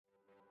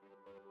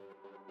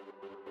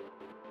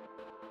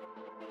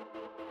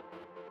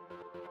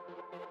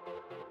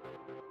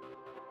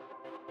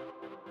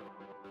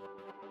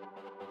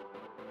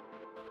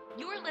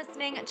You're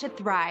listening to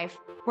Thrive,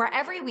 where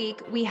every week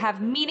we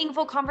have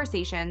meaningful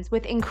conversations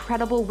with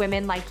incredible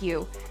women like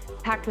you,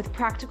 packed with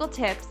practical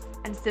tips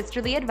and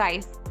sisterly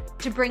advice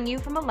to bring you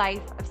from a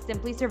life of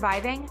simply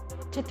surviving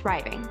to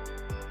thriving.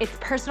 It's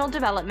personal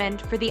development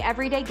for the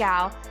everyday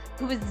gal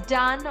who is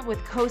done with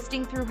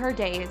coasting through her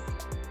days,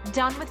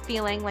 done with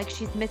feeling like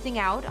she's missing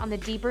out on the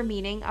deeper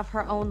meaning of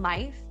her own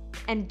life,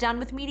 and done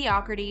with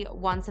mediocrity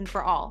once and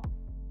for all.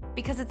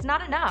 Because it's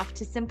not enough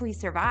to simply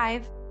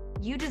survive.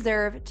 You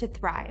deserve to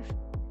thrive.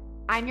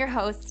 I'm your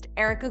host,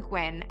 Erica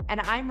Gwynn, and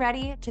I'm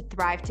ready to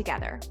thrive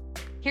together.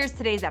 Here's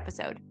today's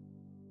episode.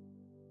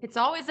 It's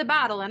always a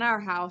battle in our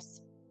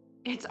house.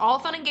 It's all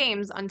fun and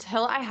games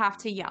until I have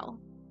to yell.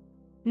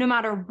 No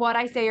matter what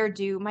I say or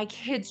do, my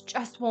kids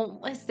just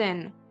won't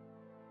listen.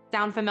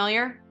 Sound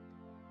familiar?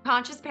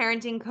 Conscious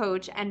parenting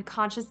coach and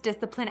conscious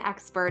discipline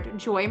expert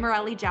Joy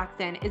Marilie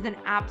Jackson is an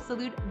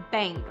absolute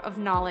bank of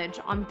knowledge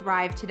on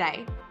Thrive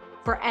today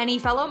for any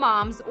fellow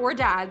moms or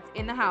dads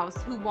in the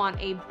house who want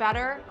a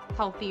better,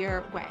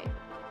 healthier way.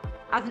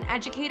 As an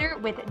educator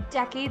with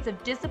decades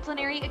of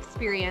disciplinary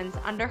experience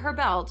under her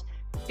belt,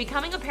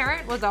 becoming a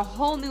parent was a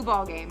whole new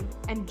ballgame,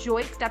 and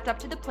Joy stepped up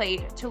to the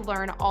plate to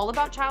learn all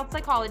about child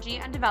psychology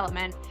and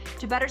development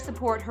to better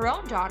support her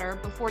own daughter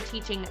before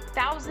teaching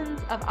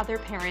thousands of other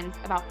parents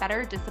about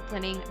better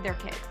disciplining their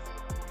kids.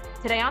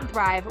 Today on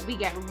Thrive, we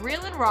get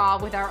real and raw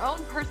with our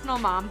own personal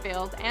mom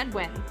fails and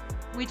wins.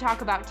 We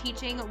talk about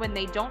teaching when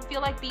they don't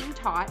feel like being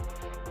taught,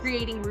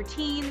 creating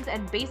routines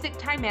and basic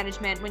time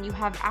management when you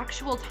have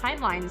actual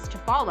timelines to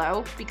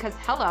follow, because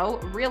hello,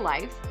 real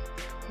life.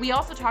 We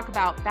also talk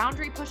about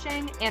boundary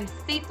pushing and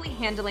safely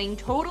handling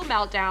total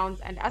meltdowns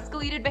and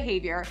escalated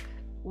behavior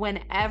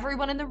when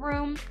everyone in the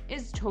room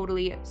is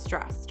totally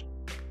stressed.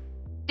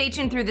 Stay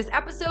tuned through this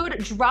episode,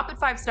 drop it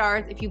 5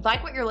 stars if you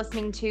like what you're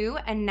listening to,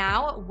 and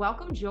now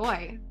welcome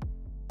Joy.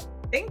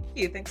 Thank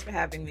you. Thanks for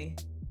having me.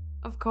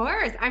 Of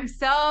course. I'm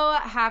so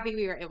happy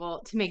we were able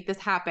to make this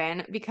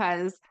happen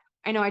because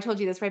I know I told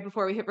you this right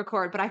before we hit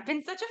record, but I've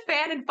been such a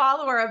fan and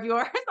follower of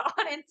yours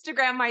on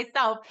Instagram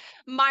myself.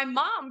 My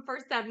mom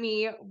first sent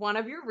me one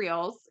of your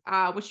reels,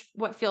 which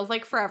what feels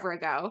like forever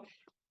ago.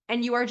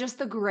 And you are just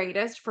the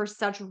greatest for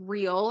such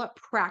real,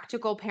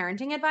 practical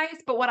parenting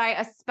advice. But what I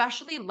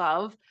especially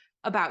love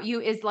about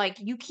you is like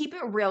you keep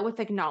it real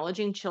with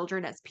acknowledging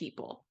children as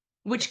people,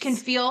 which can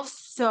Yes. feel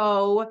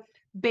so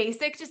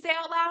basic to say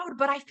out loud,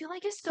 but I feel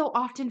like it's so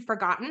often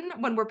forgotten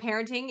when we're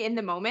parenting in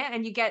the moment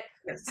and you get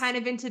Yes. kind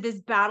of into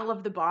this battle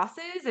of the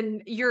bosses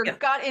and your Yeah.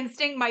 gut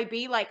instinct might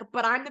be like,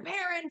 but I'm the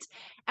parent.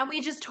 And we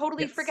just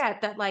totally Yes.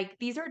 forget that like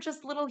these are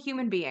just little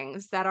human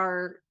beings that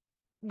are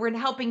we're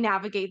helping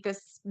navigate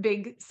this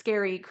big,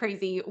 scary,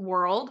 crazy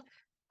world.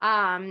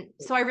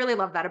 So I really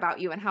love that about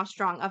you and how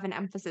strong of an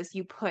emphasis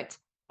you put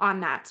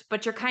on that.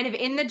 But you're kind of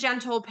in the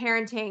gentle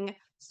parenting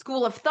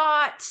school of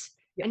thought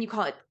Yeah. and you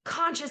call it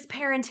conscious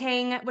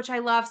parenting, which I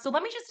love. So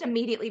let me just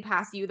immediately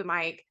pass you the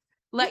mic,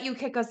 let you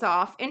kick us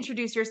off,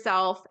 introduce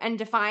yourself, and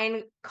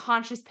define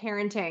conscious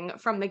parenting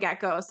from the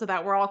get go so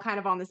that we're all kind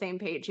of on the same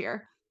page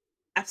here.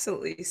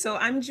 Absolutely. So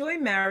I'm Joy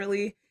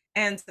Marilie,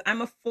 and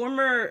I'm a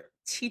former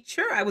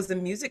teacher. I was a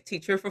music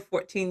teacher for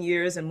 14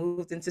 years and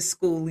moved into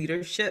school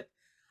leadership.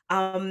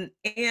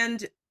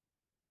 And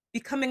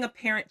becoming a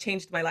parent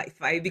changed my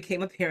life. I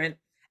became a parent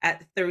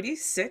at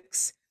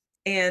 36,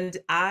 and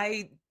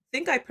I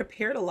think I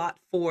prepared a lot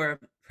for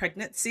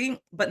pregnancy,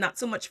 but not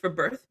so much for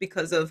birth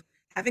because of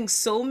having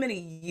so many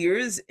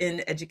years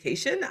in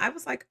education. I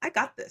was like, I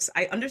got this.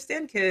 I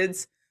understand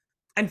kids.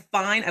 I'm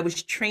fine. I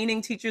was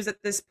training teachers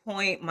at this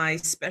point. My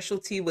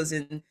specialty was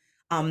in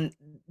um,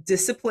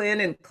 discipline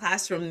and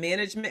classroom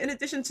management, in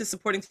addition to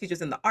supporting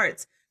teachers in the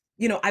arts.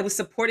 I was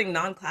supporting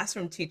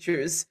non-classroom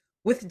teachers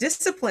with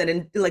discipline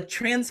and like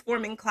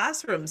transforming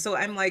classrooms. So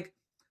I'm like,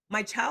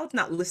 my child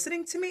not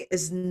listening to me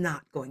is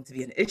not going to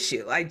be an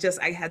issue.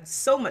 I had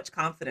so much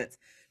confidence.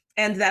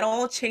 And that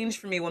all changed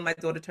for me when my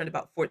daughter turned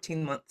about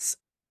 14 months.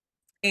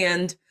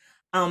 And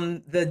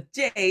the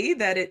day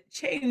that it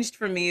changed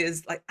for me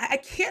is like I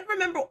can't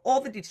remember all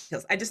the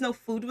details. I just know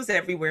food was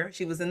everywhere.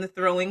 She was in the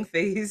throwing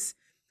phase,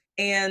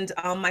 and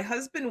my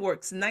husband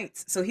works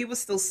nights, so he was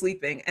still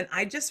sleeping. And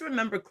I just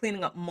remember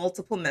cleaning up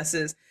multiple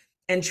messes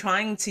and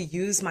trying to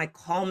use my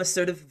calm,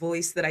 assertive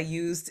voice that I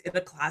used in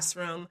a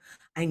classroom.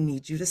 I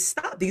need you to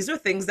stop. These are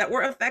things that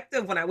were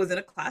effective when I was in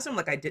a classroom.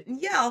 Like I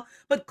didn't yell,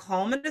 but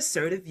calm and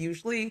assertive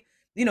usually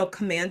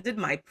commanded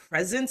my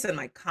presence and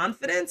my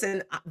confidence.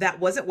 And that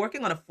wasn't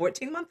working on a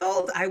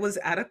 14-month-old. I was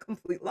at a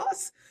complete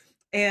loss.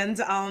 And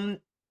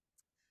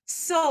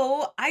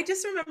so I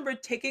just remember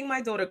taking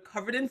my daughter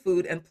covered in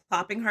food and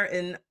plopping her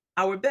in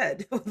our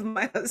bed with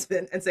my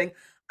husband and saying,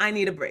 I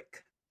need a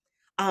break.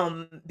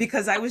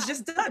 Because I was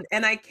just done.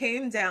 And I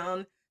came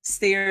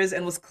downstairs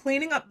and was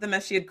cleaning up the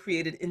mess she had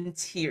created in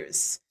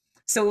tears.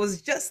 So it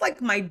was just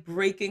like my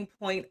breaking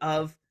point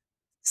of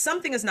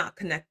something is not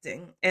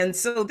connecting. And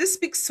so this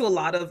speaks to a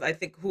lot of, I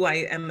think, who I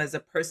am as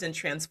a person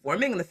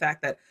transforming, and the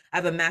fact that I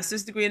have a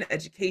master's degree in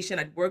education.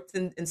 I'd worked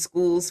in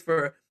schools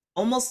for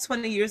almost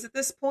 20 years at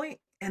this point,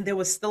 and there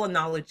was still a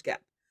knowledge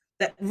gap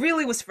that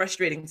really was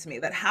frustrating to me,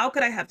 that how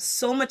could I have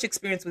so much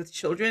experience with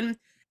children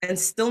and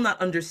still not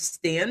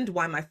understand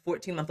why my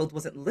 14-month-old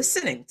wasn't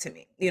listening to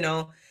me, you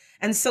know?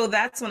 And so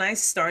that's when I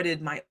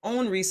started my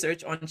own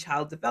research on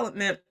child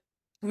development,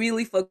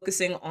 really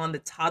focusing on the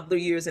toddler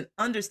years and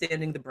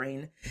understanding the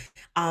brain.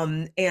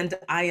 And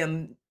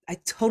I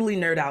totally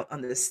nerd out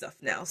on this stuff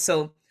now.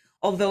 So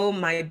although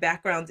my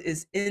background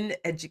is in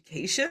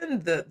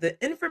education, the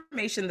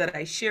information that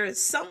I share is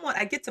somewhat,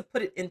 I get to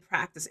put it in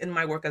practice in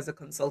my work as a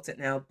consultant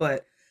now,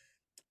 but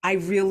I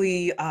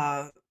really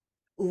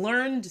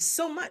learned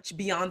so much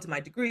beyond my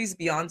degrees,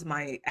 beyond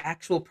my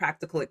actual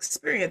practical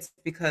experience,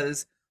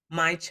 because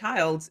my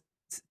child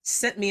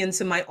sent me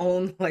into my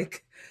own,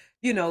 like,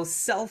 I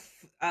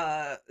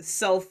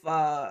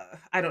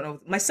don't know,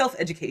 my self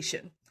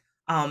education,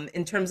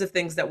 in terms of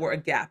things that were a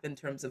gap in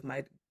terms of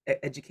my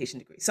education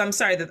degree. So I'm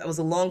sorry that that was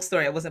a long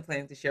story. I wasn't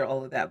planning to share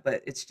all of that,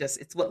 but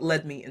it's what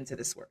led me into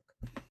this work.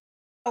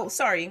 Oh,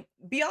 sorry.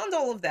 Beyond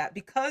all of that,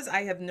 because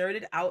I have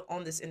nerded out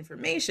on this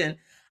information,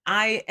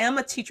 I am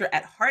a teacher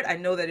at heart. I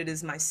know that it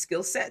is my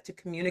skill set to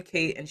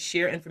communicate and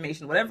share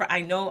information. Whatever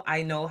I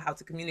know how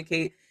to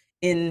communicate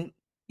in,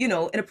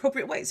 in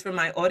appropriate ways for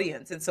my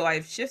audience. And so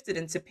I've shifted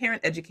into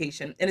parent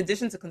education in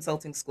addition to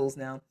consulting schools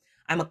now.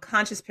 I'm a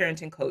conscious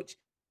parenting coach.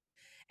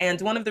 And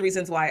one of the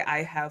reasons why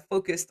I have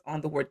focused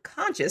on the word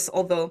conscious,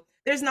 although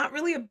there's not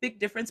really a big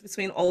difference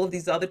between all of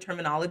these other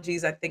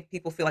terminologies, I think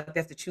people feel like they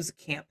have to choose a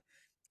camp.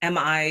 Am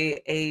I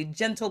a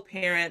gentle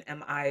parent?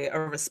 Am I a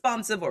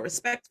responsive or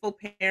respectful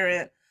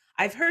parent?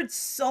 I've heard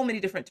so many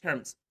different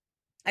terms.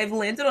 I've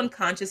landed on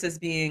conscious as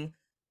being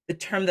the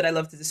term that I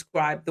love to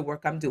describe the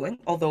work I'm doing,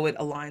 although it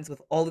aligns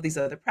with all of these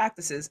other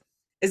practices,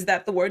 is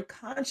that the word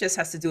conscious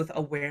has to do with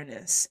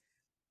awareness.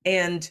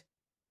 And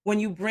when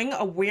you bring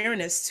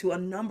awareness to a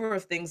number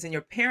of things in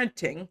your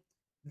parenting,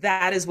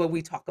 that is where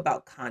we talk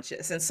about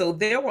conscious. And so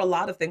there were a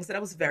lot of things that I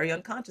was very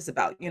unconscious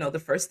about. The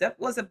first step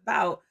was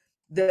about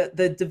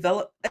the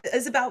develop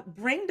is about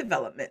brain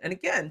development. And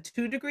again,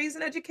 2 degrees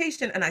in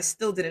education, and I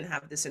still didn't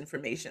have this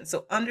information.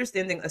 So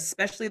understanding,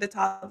 especially the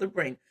toddler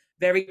brain,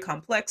 very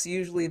complex,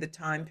 usually the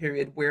time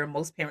period where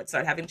most parents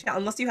start having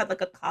challenges, unless you had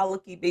like a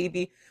colicky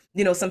baby.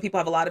 Some people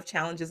have a lot of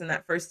challenges in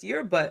that first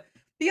year, but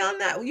beyond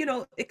that,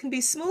 it can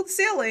be smooth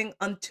sailing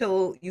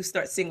until you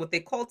start seeing what they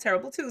call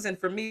terrible twos. And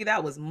for me,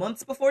 that was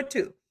months before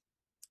two.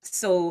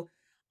 So,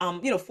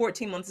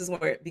 14 months is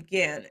where it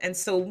began. And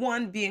so,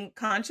 one, being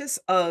conscious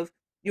of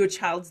your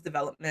child's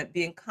development,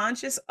 being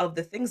conscious of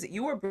the things that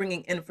you are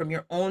bringing in from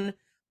your own,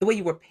 the way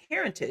you were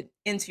parented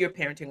into your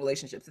parenting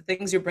relationships, the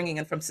things you're bringing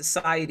in from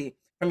society,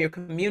 from your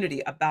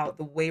community about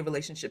the way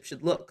relationships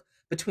should look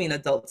between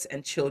adults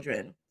and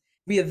children.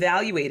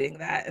 Reevaluating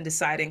that and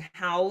deciding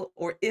how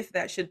or if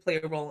that should play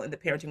a role in the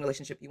parenting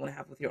relationship you want to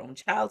have with your own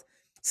child.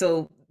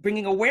 So,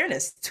 bringing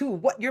awareness to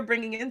what you're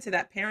bringing into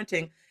that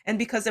parenting, and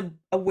because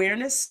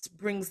awareness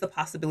brings the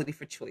possibility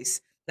for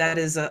choice. That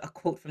is a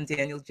quote from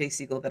Daniel J.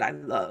 Siegel that I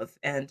love.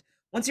 And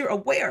once you're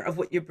aware of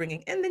what you're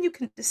bringing in, then you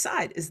can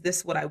decide, is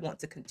this what I want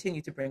to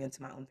continue to bring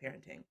into my own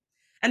parenting?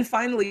 And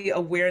finally,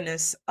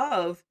 awareness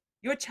of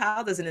your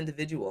child as an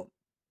individual.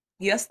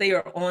 Yes, they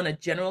are on a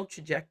general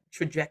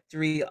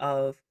trajectory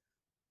of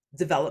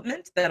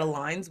development that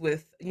aligns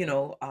with,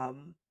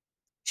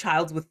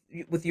 child's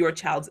with your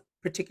child's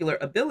particular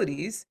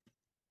abilities,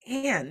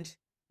 and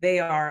they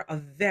are a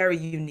very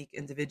unique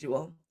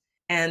individual.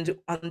 And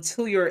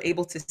until you're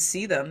able to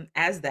see them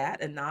as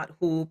that and not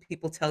who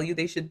people tell you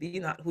they should be,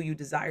 not who you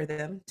desire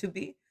them to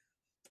be,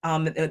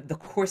 the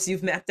course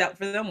you've mapped out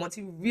for them, once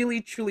you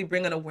really truly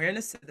bring an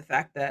awareness to the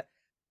fact that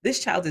this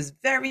child is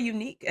very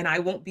unique and I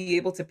won't be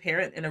able to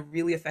parent in a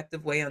really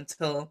effective way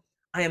until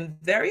I am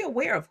very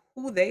aware of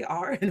who they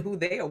are and who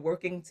they are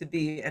working to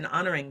be and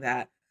honoring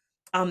that.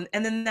 And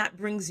then that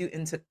brings you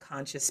into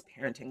conscious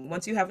parenting.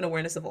 Once you have an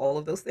awareness of all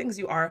of those things,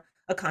 you are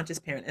a conscious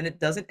parent, and it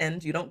doesn't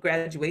end. You don't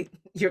graduate.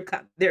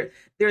 There.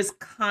 There's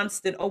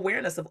constant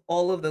awareness of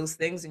all of those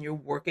things, and you're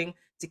working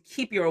to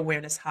keep your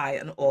awareness high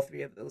in all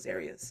three of those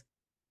areas.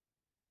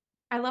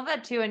 I love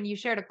that too. And you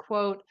shared a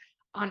quote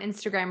on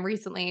Instagram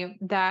recently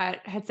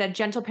that had said,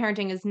 gentle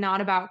parenting is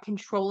not about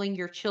controlling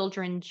your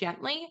children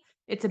gently,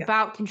 it's Yeah.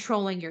 about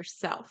controlling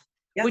yourself,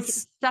 which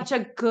is Yes. such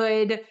a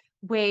good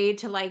way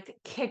to like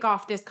kick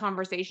off this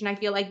conversation. I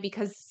feel like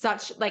because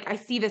such like I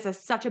see this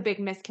as such a big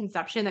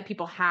misconception that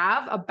people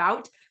have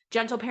about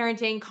gentle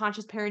parenting,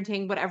 conscious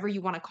parenting, whatever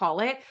you want to call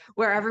it,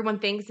 where everyone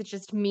thinks it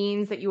just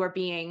means that you are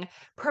being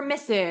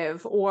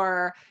permissive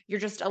or you're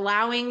just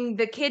allowing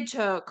the kid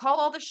to call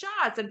all the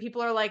shots, and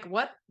people are like,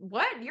 what,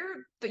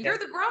 you're Yeah.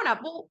 the grown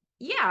up. Well,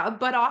 yeah,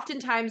 but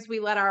oftentimes we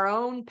let our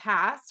own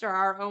past or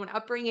our own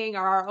upbringing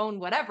or our own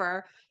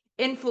whatever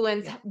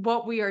influence Yeah.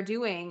 what we are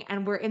doing,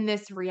 and we're in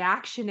this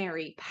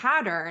reactionary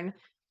pattern.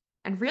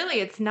 And really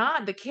it's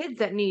not the kids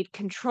that need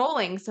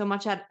controlling so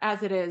much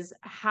as it is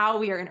how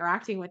we are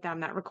interacting with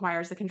them that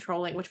requires the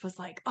controlling, which was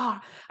like, oh,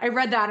 I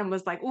read that and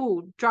was like,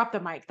 ooh, drop the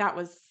mic, that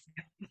was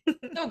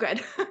so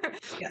good.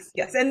 Yes.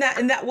 Yes. And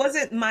that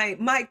wasn't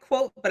my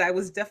quote, but I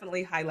was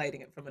definitely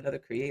highlighting it from another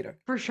creator.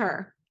 For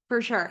sure.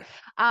 For sure.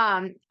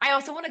 I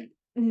also want to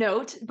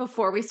note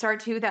before we start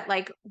too that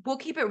like we'll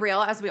keep it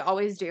real as we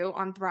always do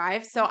on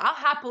Thrive. So I'll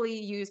happily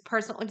use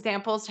personal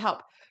examples to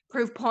help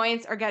prove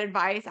points or get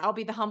advice. I'll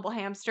be the humble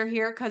hamster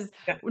here because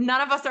Yeah,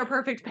 none of us are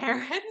perfect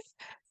parents.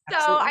 So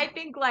absolutely. I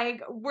think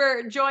like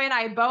we're Joy and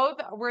I both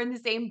we're in the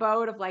same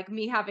boat of like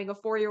me having a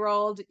 4-year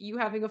old, you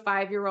having a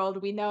 5-year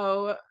old. We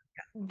know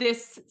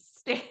this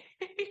stage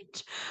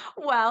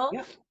well.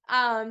 Yeah.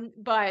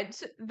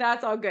 But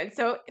that's all good.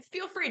 So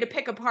feel free to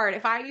pick apart.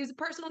 If I use a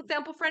personal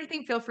example for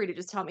anything, feel free to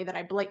just tell me that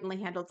I blatantly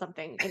handled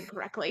something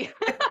incorrectly.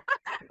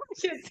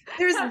 Just,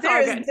 that's There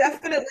all is good.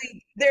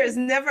 definitely there is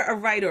never a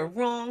right or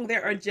wrong.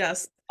 There are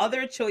just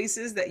other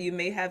choices that you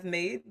may have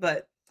made,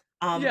 but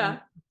um Yeah.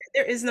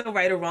 there is no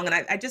right or wrong. And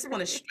I just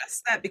want to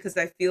stress that because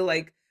I feel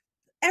like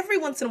every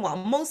once in a while,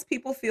 most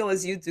people feel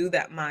as you do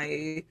that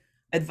my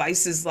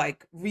advice is like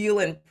real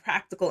and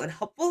practical and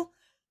helpful.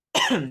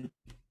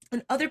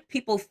 And other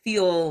people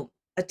feel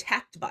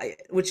attacked by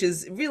it, which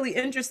is really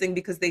interesting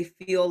because they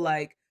feel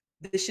like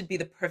this should be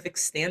the perfect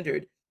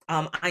standard.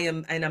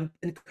 I'm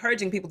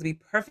encouraging people to be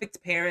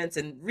perfect parents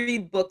and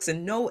read books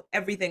and know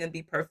everything and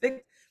be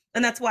perfect.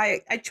 And that's why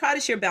I try to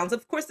share balance.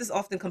 Of course, this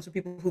often comes from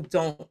people who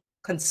don't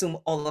consume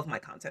all of my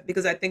content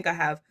because I think I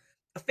have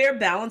a fair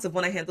balance of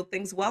when I handle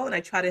things well, and I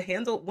try to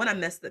handle when I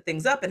mess the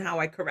things up and how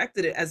I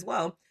corrected it as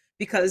well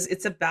because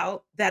it's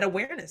about that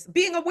awareness,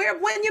 being aware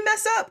of when you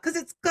mess up because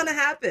it's going to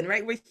happen,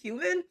 right? We're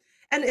human.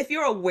 And if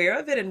you're aware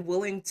of it and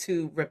willing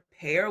to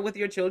repair with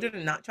your children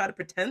and not try to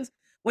pretend,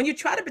 when you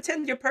try to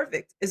pretend you're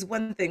perfect is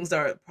when things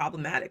are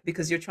problematic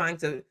because you're trying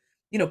to,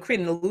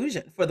 create an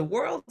illusion for the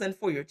world and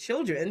for your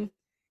children.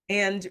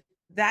 And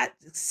that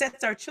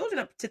sets our children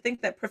up to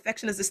think that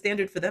perfection is the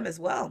standard for them as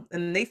well.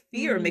 And they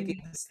fear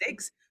making Mm.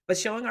 mistakes, but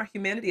showing our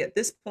humanity at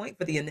this point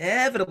for the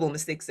inevitable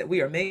mistakes that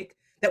we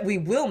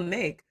will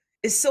make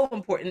is so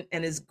important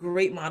and is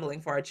great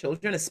modeling for our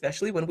children,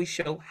 especially when we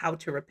show how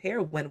to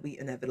repair when we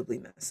inevitably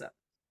mess up.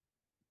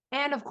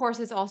 And of course,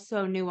 it's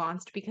also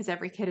nuanced because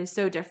every kid is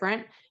so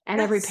different and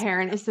every Yes.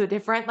 parent is so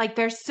different. Like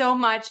there's so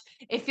much,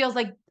 it feels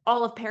like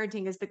all of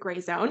parenting is the gray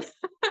zone.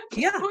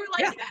 Yeah. We're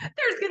like, Yeah.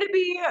 there's gonna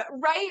be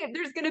right,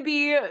 there's gonna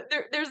be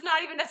there's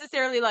not even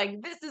necessarily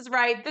like this is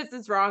right, this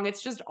is wrong.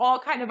 It's just all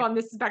kind of Yeah. on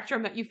this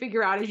spectrum that you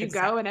figure out as you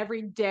go. And Exactly.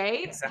 every day,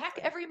 heck,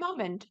 Exactly. every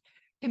moment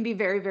can be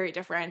very, very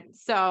different.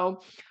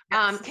 So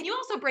Yes. can you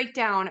also break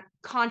down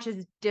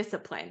conscious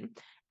discipline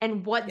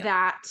and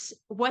Yeah.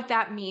 what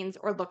that means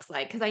or looks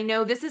like? Because I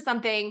know this is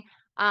something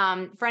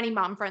for any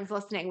mom friends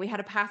listening, we had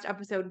a past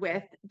episode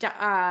with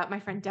my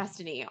friend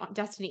Destiny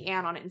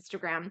Ann on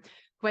Instagram,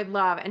 who I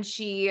love. And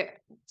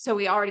so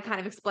we already kind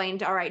of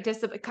explained, all right,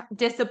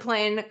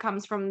 discipline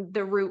comes from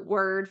the root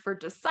word for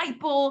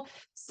disciple. Yeah.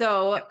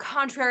 So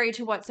contrary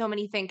to what so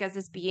many think as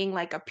this being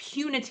like a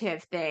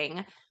punitive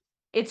thing,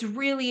 it's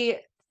really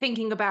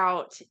thinking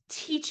about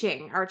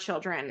teaching our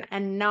children Yeah.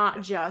 and not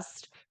Yeah.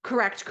 just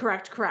correct,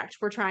 correct, correct.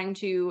 We're trying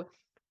to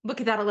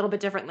look at that a little bit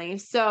differently.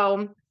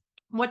 So,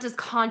 what does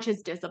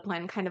conscious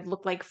discipline kind of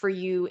look like for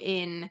you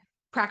in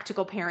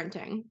practical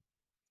parenting?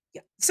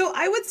 Yeah. So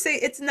I would say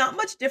it's not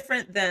much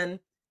different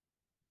than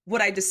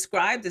what I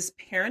described as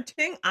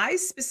parenting. I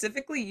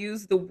specifically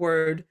use the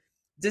word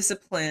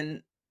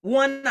discipline.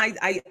 One,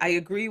 I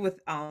agree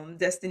with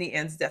Destiny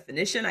Ann's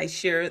definition. I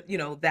share,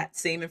 that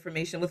same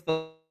information with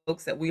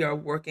folks that we are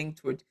working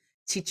toward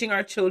teaching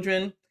our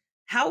children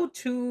how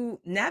to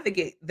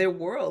navigate their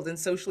world in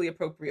socially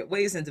appropriate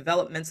ways and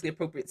developmentally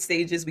appropriate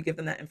stages. We give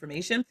them that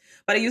information.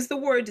 But I use the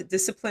word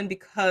discipline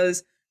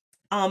because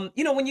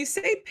when you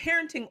say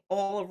parenting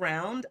all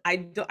around,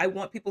 I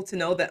want people to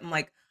know that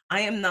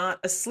I am not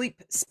a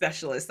sleep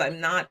specialist.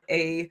 I'm not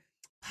a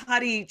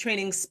potty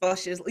training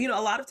specialist. A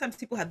lot of times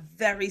people have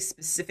very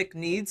specific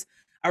needs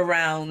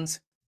around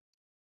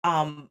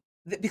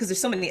because there's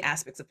so many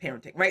aspects of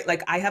parenting, right?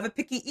 Like I have a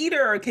picky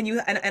eater, or can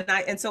you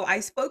and so I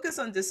focus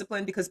on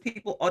discipline because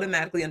people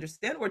automatically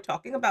understand we're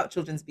talking about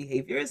children's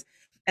behaviors,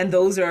 and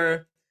those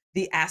are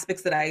the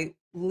aspects that I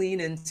lean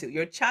into.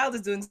 Your child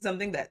is doing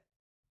something that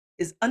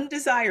is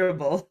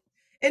undesirable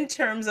in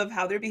terms of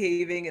how they're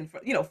behaving and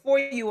for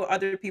you or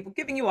other people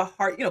giving you a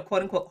hard,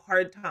 quote unquote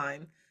hard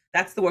time.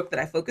 That's the work that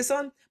I focus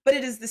on, but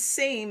it is the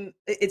same.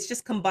 It's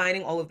just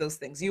combining all of those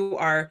things. You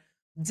are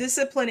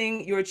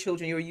disciplining your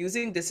children, you're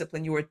using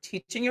discipline, you are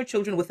teaching your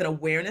children with an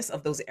awareness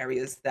of those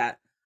areas that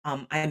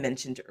I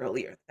mentioned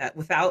earlier, that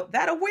without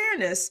that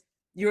awareness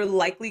you're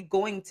likely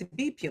going to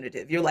be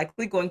punitive, you're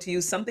likely going to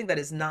use something that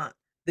is not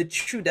the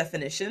true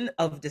definition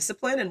of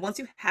discipline. And once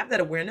you have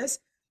that awareness,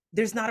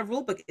 there's not a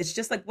rule book. It's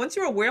just like once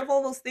you're aware of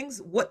all those things,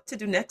 what to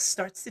do next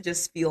starts to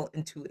just feel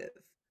intuitive.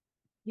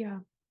 Yeah.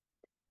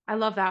 I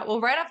love that.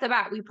 Well, right off the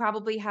bat, we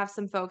probably have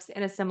some folks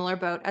in a similar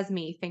boat as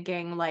me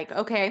thinking like,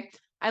 okay,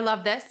 I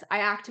love this. I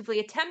actively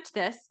attempt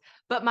this,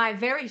 but my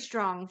very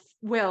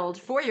strong-willed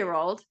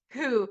 4-year-old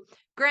who,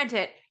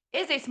 granted,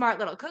 is a smart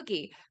little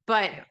cookie,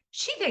 but Yeah,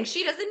 she thinks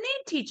she doesn't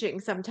need teaching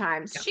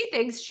sometimes. yeah, She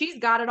thinks she's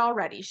got it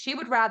already. She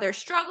would rather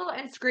struggle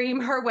and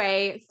scream her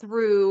way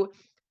through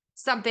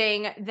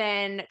something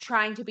than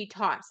trying to be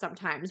taught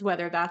sometimes,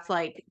 whether that's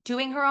like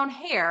doing her own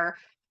hair.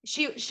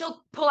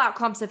 She'll pull out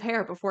clumps of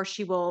hair before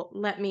she will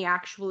let me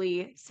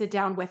actually sit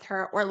down with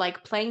her, or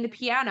like playing the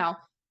piano.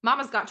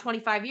 Mama's got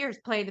 25 years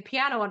playing the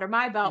piano under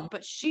my belt, Mm,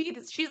 but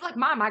she's like,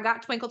 "Mom, I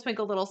got Twinkle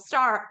Twinkle Little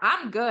Star.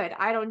 I'm good.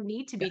 I don't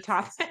need to be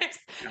taught yes. this."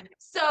 Yeah. Yeah.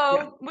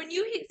 So, when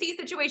you see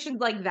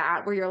situations like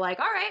that where you're like,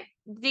 "All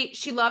right,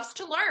 she loves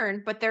to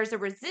learn, but there's a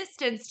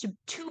resistance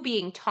to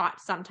being taught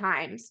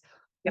sometimes."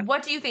 Yeah.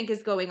 What do you think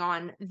is going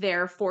on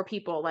there for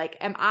people? Like,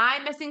 am I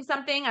missing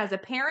something as a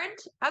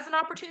parent as an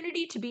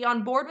opportunity to be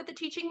on board with the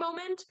teaching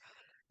moment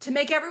to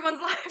make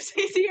everyone's lives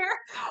easier?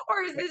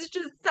 Or is Right. this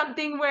just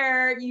something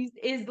where you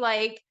is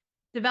like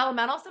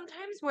developmental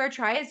sometimes, where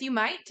try as you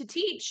might to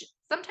teach,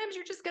 sometimes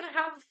you're just gonna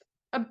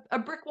have a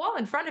brick wall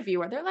in front of you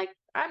where they're like,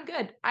 I'm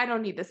good. I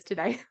don't need this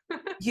today.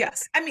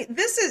 Yes. I mean,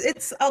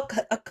 it's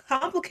a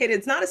complicated,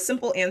 it's not a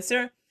simple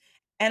answer.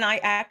 And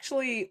I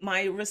actually,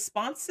 my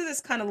response to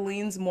this kind of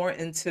leans more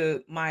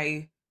into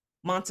my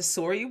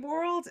Montessori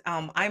world.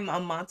 I'm a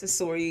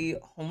Montessori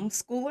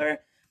homeschooler.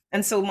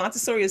 And so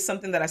Montessori is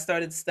something that I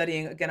started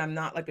studying. Again, I'm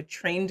not like a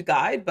trained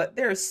guide, but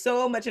there is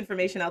so much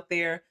information out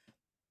there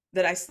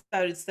that I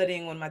started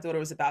studying when my daughter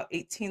was about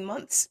 18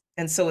 months.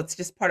 And so it's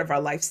just part of our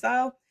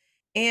lifestyle.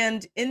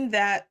 And in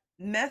that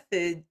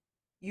method,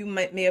 you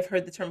may have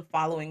heard the term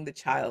following the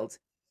child.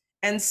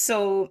 And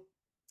so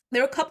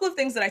there are a couple of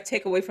things that I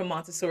take away from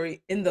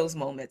Montessori in those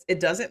moments.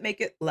 It doesn't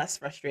make it less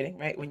frustrating,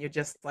 right? When you're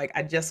just like,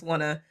 I just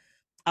want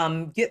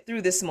to get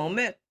through this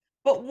moment.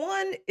 But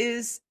one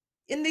is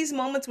in these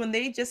moments when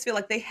they just feel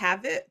like they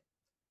have it,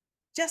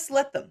 just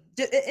let them.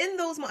 In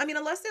those, I mean,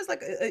 unless there's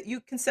like you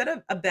can set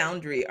a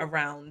boundary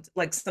around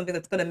like something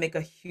that's going to make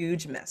a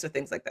huge mess or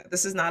things like that.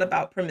 This is not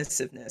about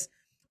permissiveness.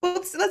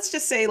 Well, let's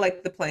just say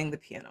like the playing the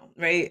piano,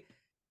 right?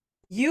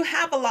 You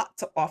have a lot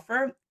to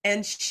offer,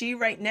 and she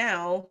right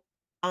now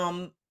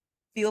um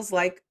feels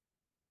like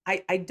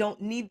I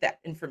don't need that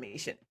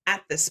information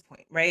at this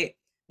point, right?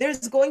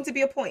 There's going to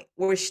be a point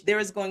where there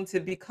is going to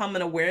become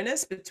an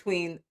awareness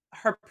between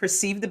her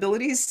perceived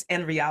abilities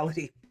and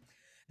reality.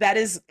 That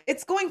is,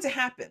 it's going to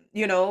happen,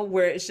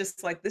 where it's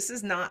just like, this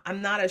is not, I'm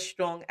not as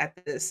strong at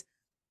this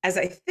as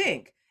I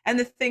think. And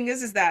the thing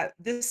is that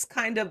this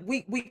kind of,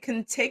 we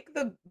can take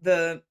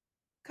the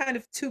kind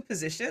of two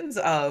positions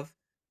of,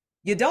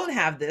 you don't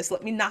have this,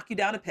 let me knock you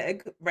down a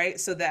peg, right?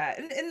 So that,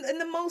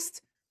 and the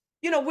most,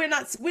 we're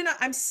not,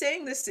 I'm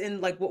saying this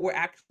in like what we're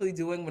actually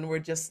doing when we're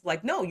just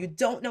like, no, you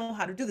don't know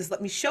how to do this,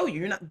 let me show you,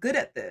 you're not good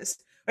at this,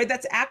 right?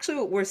 That's actually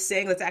what we're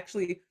saying, that's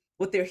actually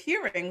what they're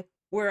hearing,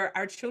 where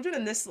our children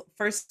in this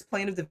first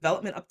plane of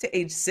development up to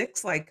age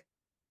 6, like,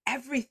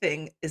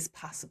 everything is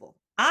possible.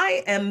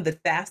 I am the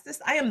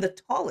fastest, I am the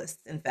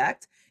tallest, in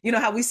fact. You know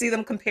how we see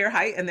them compare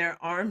height and their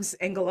arms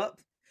angle up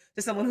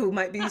to someone who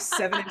might be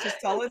 7 inches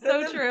taller It's than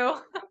so them, true.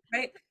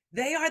 right?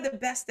 They are the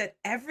best at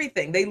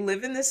everything. They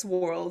live in this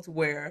world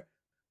where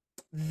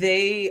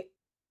they,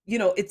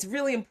 it's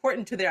really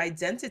important to their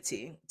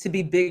identity to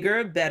be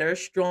bigger, better,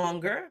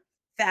 stronger,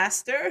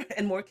 faster,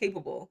 and more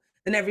capable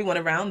than everyone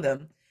around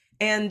them.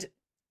 And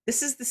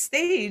this is the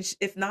stage,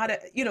 if not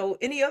at,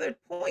 any other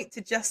point,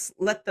 to just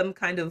let them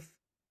kind of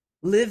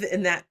live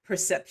in that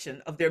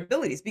perception of their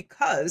abilities,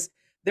 because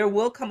there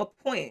will come a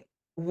point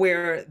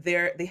where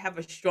they have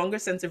a stronger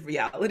sense of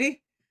reality,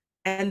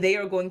 and they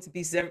are going to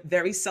be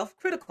very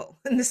self-critical,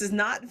 and this is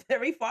not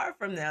very far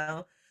from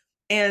now.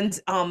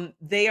 And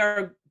they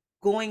are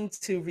going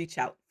to reach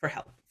out for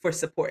help, for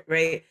support,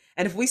 right?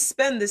 And if we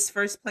spend this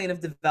first plane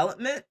of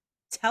development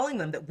telling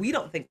them that we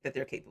don't think that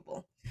they're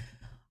capable,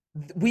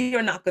 we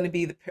are not going to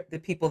be the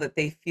people that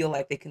they feel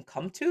like they can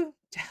come to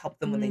help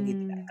them when they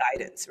need that Mm,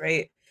 guidance,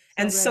 right? so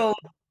And good. so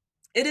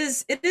it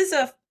is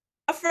a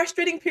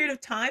frustrating period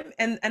of time,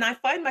 and I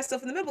find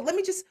myself in the middle. Let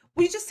me just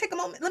Will you just take a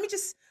moment? Let me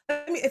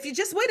if you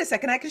just wait a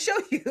second, I can show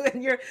you.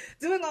 And you're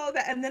doing all of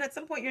that, and then at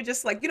some point you're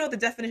just like, the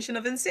definition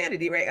of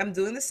insanity, right? I'm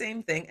doing the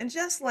same thing, and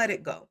just let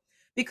it go.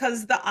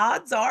 Because the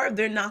odds are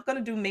they're not going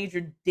to do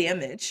major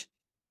damage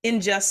in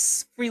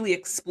just freely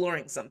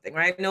exploring something,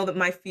 right? I know that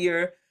my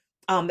fear,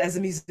 as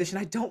a musician,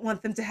 I don't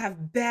want them to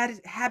have bad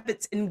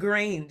habits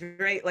ingrained,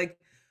 right? Like,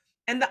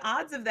 and the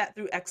odds of that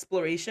through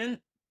exploration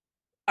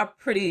are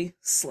pretty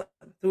slim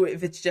through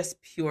if it's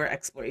just pure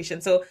exploration.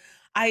 So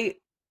I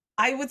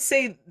I would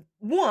say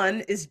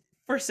one is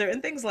for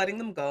certain things letting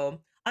them go.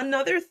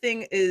 Another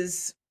thing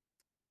is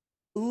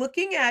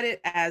looking at it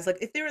as like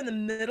if they're in the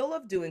middle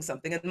of doing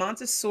something, and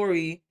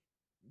Montessori,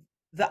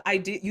 the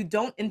idea, you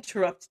don't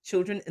interrupt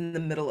children in the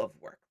middle of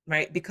work,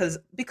 right? Because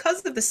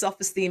of the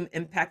self-esteem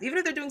impact, even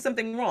if they're doing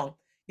something wrong,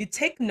 you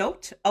take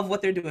note of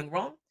what they're doing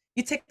wrong.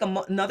 You take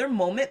another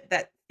moment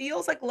that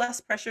feels like less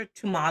pressure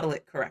to model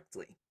it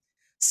correctly.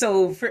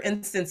 So, for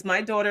instance, my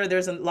daughter,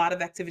 there's a lot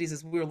of activities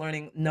as we were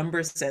learning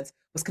number sense,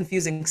 was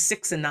confusing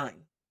 6 and 9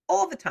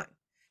 all the time.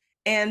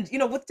 And,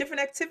 with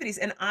different activities.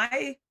 And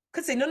I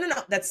could say, no, no,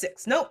 no, that's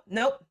 6. Nope,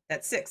 nope,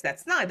 that's 6.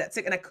 That's 9. That's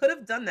 6. And I could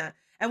have done that.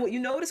 And what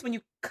you notice when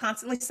you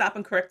constantly stop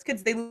and correct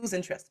kids, they lose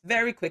interest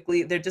very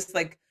quickly. They're just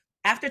like,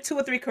 after 2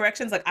 or 3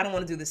 corrections, like, I don't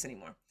want to do this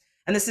anymore.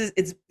 And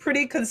it's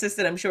pretty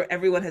consistent. I'm sure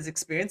everyone has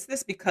experienced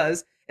this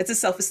because it's a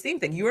self-esteem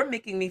thing. You are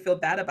making me feel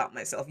bad about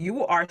myself.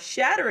 You are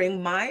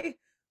shattering my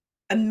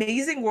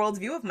amazing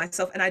worldview of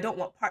myself, and I don't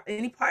want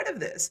any part of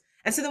this.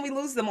 And so then we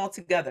lose them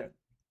altogether.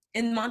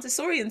 In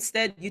Montessori,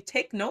 instead, you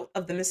take note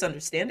of the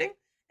misunderstanding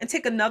and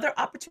take another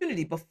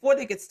opportunity before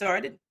they get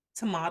started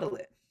to model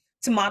it,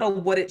 to model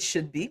what it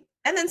should be,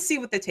 and then see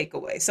what they take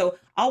away. So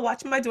I'll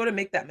watch my daughter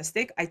make that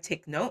mistake. I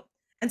take note.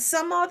 And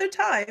some other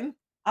time,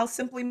 I'll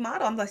simply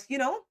model. I'm like,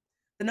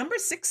 the number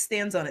six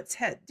stands on its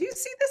head. Do you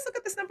see this? Look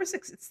at this number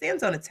six. It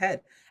stands on its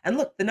head. And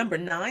look, the number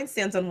nine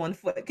stands on one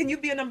foot. Can you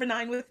be a number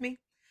nine with me?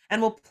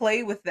 And we'll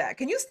play with that.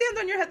 Can you stand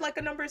on your head like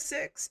a number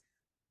six?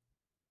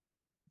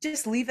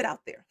 Just leave it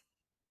out there.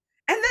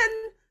 And then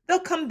they'll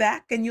come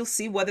back and you'll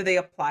see whether they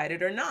applied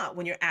it or not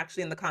when you're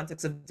actually in the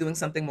context of doing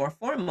something more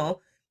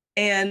formal.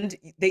 And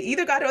they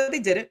either got it or they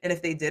didn't. And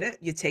if they did it,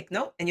 you take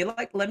note and you're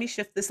like, let me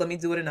shift this. Let me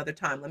do it another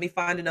time. Let me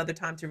find another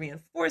time to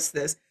reinforce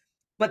this.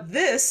 But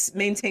this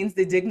maintains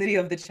the dignity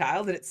of the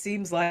child. And it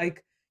seems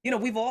like,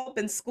 we've all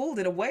been schooled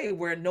in a way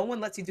where no one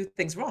lets you do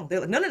things wrong. They're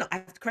like, no, no, no, I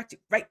have to correct you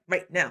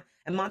right now.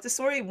 And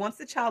Montessori, once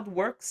the child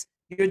works,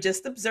 you're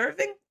just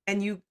observing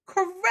and you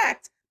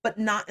correct, but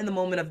not in the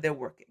moment of their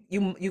working.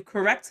 You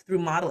correct through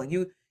modeling.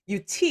 You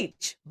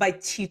teach by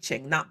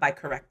teaching, not by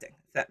correcting,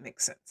 if that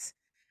makes sense.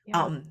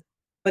 Yeah.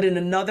 But in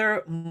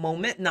another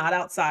moment, not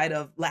outside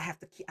of I have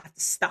to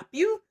stop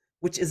you,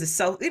 which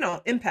is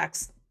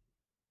impacts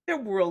their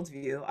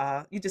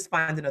worldview. You just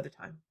find another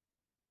time.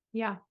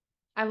 Yeah,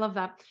 I love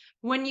that.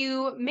 When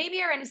you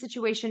maybe are in a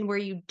situation where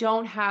you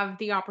don't have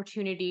the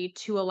opportunity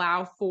to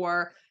allow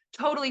for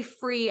totally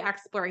free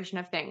exploration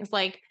of things,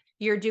 like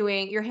you're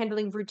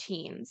handling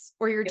routines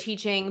or you're Yep.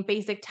 teaching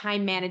basic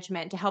time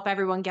management to help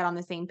everyone get on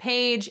the same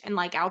page and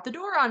like out the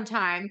door on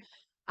time,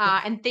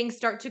 Yeah. and things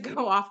start to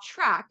go off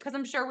track. Because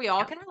I'm sure we all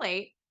Yeah. can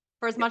relate.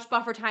 For as Yep. much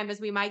buffer time as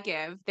we might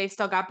give, they've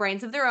still got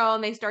brains of their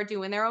own. They start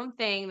doing their own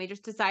thing. They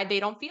just decide they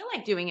don't feel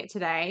like doing it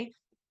today,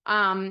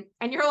 and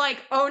you're like,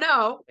 oh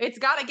no, it's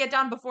got to get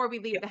done before we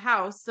leave Yep. the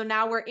house. So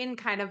now we're in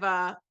kind of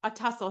a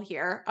tussle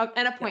here, an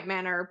Yep.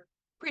 appointment or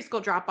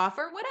preschool drop off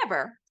or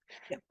whatever.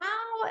 Yep.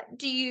 How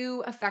do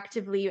you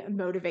effectively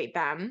motivate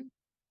them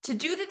to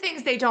do the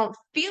things they don't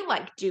feel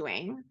like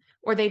doing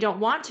or they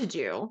don't want to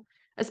do,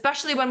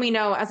 especially when we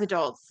know as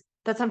adults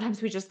that sometimes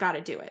we just got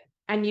to do it.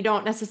 And you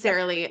don't Yep.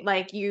 necessarily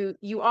like you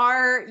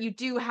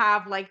do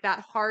have like that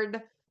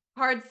hard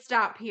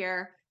stop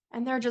here,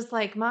 and they're just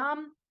like,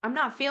 "Mom, I'm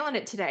not feeling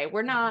it today.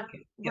 We're Yes.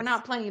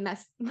 not playing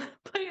this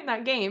playing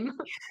that game."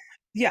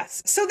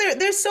 Yes. So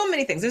there's so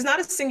many things. There's not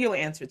a singular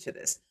answer to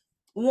this.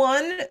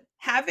 One,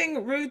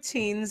 having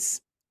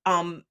routines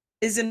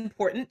is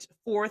important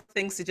for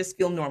things to just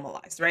feel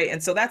normalized, right?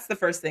 And so that's the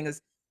first thing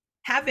is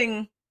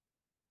having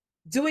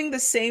doing the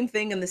same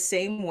thing in the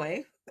same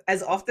way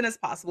as often as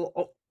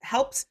possible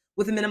helps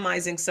with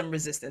minimizing some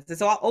resistance. And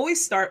so I'll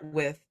always start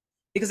with,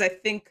 because I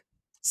think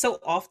so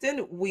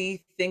often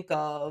we think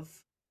of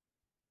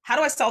how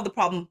do I solve the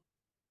problem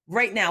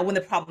right now when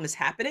the problem is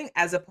happening,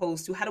 as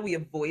opposed to how do we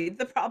avoid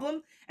the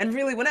problem. And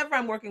really, whenever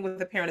I'm working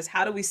with a parent, is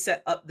how do we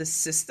set up the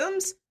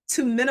systems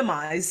to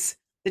minimize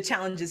the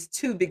challenges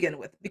to begin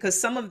with? Because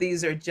some of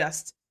these are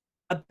just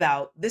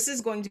about this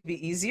is going to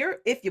be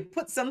easier if you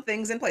put some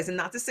things in place. And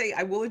not to say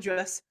I will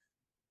address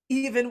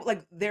even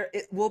like there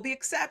it will be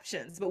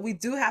exceptions, but we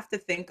do have to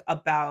think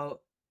about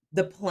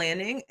the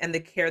planning and the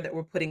care that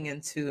we're putting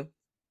into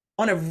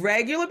on a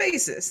regular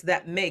basis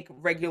that make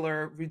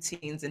regular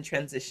routines and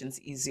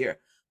transitions easier.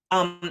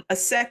 A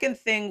second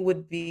thing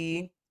would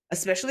be,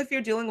 especially if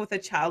you're dealing with a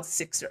child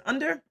six or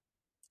under,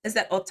 is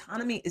that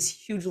autonomy is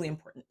hugely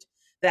important.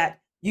 That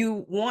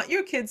you want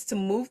your kids to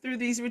move through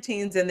these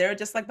routines and they're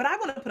just like, but I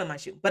want to put on my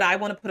shoe, but I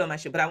want to put on my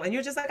shoe, and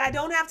you're just like, I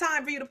don't have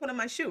time for you to put on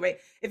my shoe, right?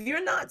 If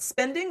you're not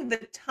spending the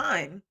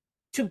time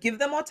to give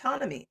them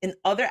autonomy in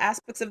other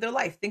aspects of their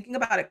life, thinking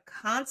about it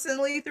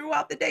constantly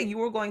throughout the day,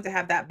 you are going to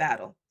have that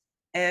battle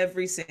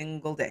every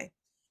single day.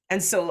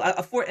 And so,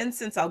 for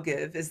instance, I'll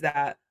give is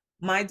that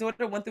my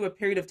daughter went through a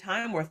period of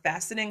time where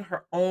fastening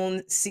her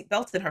own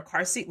seatbelt in her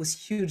car seat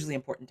was hugely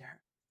important to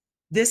her.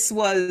 This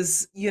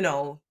was,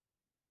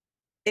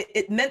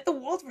 it meant the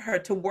world for her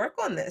to work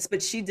on this,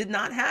 but she did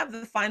not have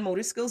the fine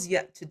motor skills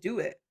yet to do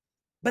it.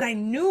 But I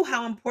knew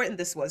how important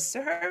this was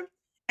to her.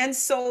 And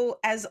so,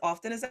 as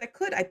often as I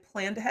could, I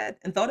planned ahead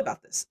and thought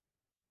about this.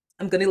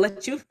 I'm going to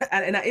let you,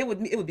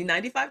 it would be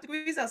 95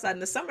 degrees outside in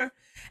the summer,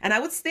 and I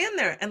would stand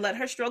there and let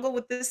her struggle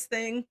with this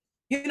thing,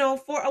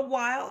 for a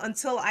while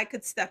until I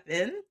could step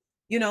in,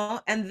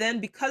 and then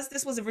because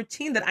this was a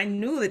routine that I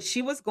knew that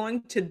she was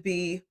going to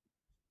be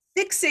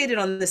fixated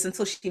on this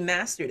until she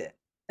mastered it,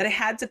 that I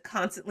had to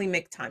constantly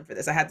make time for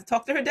this. I had to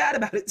talk to her dad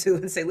about it too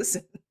and say,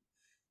 listen,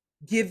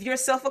 give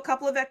yourself a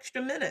couple of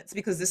extra minutes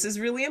because this is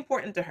really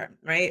important to her,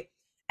 right?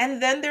 And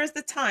then there's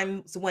the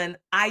times when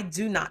I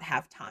do not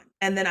have time.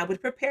 And then I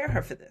would prepare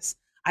her for this.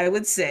 I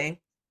would say,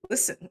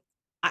 listen,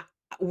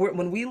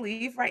 when we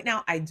leave right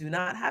now, I do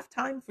not have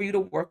time for you to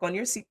work on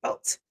your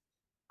seatbelt.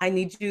 I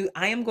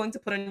am going to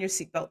put on your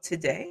seatbelt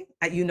today.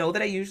 You know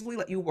that I usually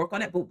let you work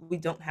on it, but we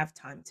don't have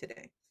time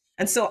today.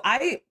 And so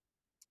I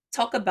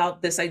talk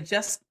about this. I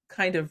just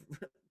kind of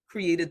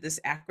created this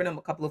acronym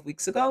a couple of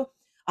weeks ago,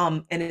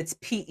 and it's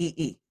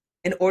PEE.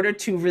 In order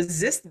to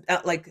resist,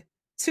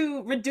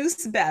 to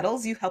reduce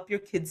battles, you help your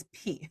kids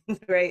pee,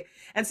 right?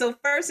 And so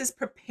first is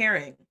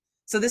preparing.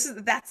 So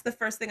that's the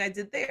first thing I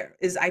did there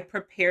is I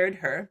prepared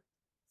her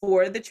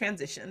for the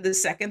transition. The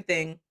second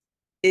thing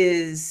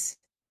is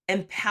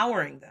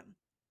empowering them.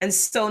 And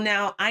so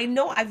now I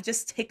know I've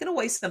just taken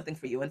away something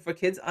for you. And for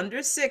kids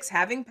under 6,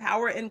 having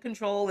power and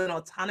control and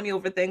autonomy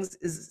over things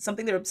is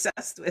something they're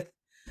obsessed with.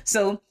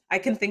 So I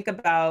can think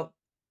about,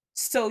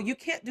 so you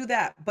can't do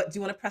that, but do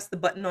you want to press the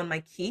button on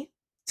my key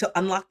to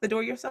unlock the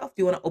door yourself?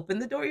 Do you want to open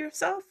the door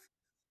yourself?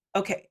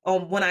 Okay.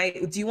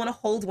 Do you want to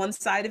hold one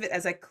side of it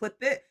as I clip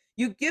it?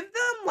 You give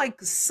them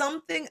like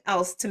something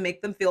else to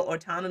make them feel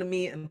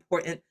autonomy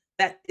important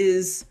that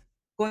is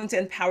going to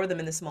empower them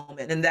in this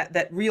moment. And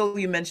that reel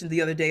you mentioned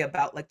the other day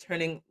about like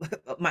turning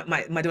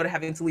my daughter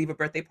having to leave a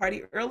birthday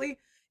party early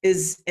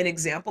is an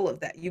example of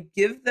that. You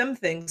give them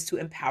things to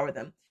empower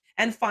them.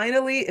 And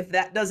finally, if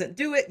that doesn't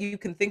do it, you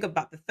can think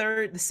about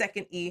the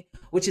second E,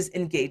 which is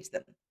engage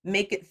them,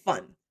 make it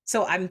fun.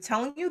 So I'm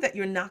telling you that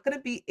you're not going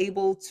to be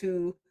able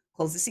to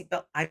close the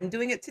seatbelt. I'm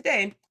doing it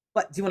today,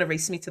 but do you want to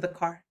race me to the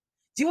car?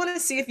 Do you want to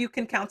see if you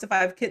can count to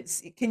 5?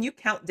 Can you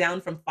count down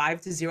from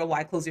 5 to 0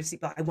 while I close your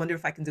seatbelt? I wonder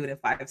if I can do it in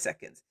 5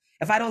 seconds.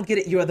 If I don't get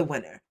it, you're the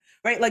winner,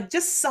 right? Like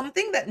just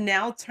something that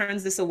now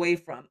turns this away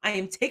from, I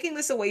am taking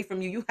this away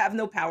from you. You have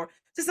no power,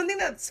 to something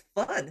that's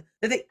fun,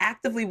 that they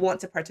actively want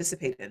to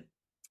participate in.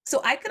 So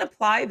I can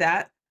apply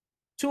that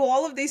to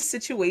all of these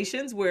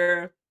situations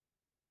where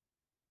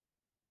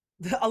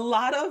a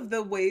lot of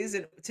the ways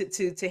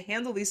to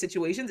handle these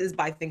situations is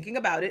by thinking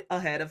about it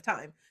ahead of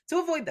time to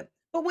avoid them.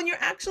 But when you're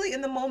actually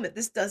in the moment,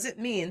 this doesn't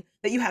mean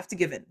that you have to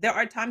give in. There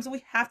are times when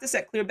we have to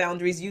set clear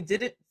boundaries. You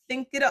didn't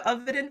think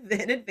of it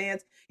in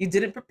advance. You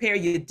didn't prepare.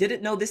 You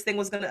didn't know this thing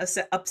was going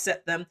to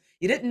upset them.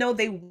 You didn't know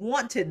they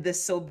wanted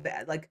this so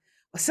bad. Like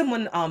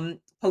someone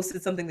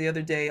posted something the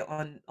other day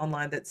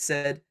online that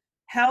said,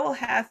 "Hell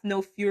hath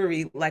no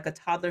fury like a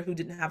toddler who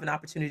didn't have an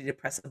opportunity to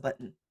press a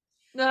button."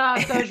 Oh,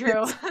 so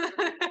true.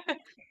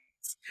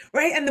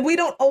 Right? And we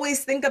don't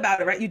always think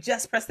about it, right? You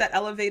just press that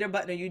elevator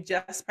button or you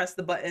just press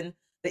the button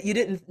that you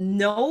didn't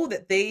know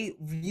that they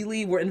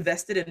really were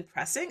invested in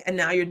pressing, and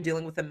now you're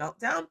dealing with a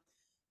meltdown.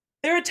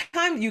 There are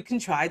times you can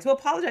try to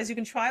apologize. You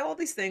can try all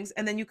these things.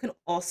 And then you can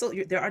also,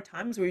 there are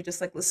times where you're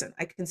just like, listen,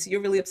 I can see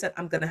you're really upset.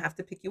 I'm going to have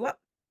to pick you up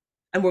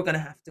and we're going to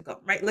have to go,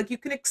 right? Like you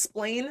can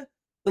explain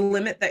the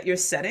limit that you're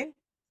setting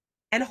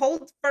and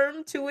hold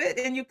firm to it.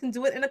 And you can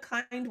do it in a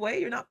kind way.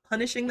 You're not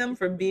punishing them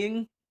for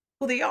being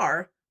who they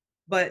are,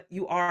 but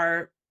you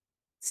are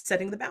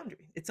setting the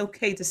boundary. It's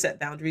okay to set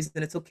boundaries,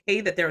 and it's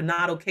okay that they're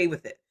not okay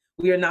with it.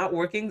 We are not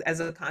working as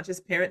a conscious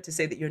parent to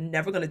say that you're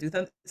never going to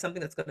do something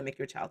that's going to make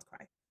your child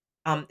cry.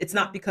 It's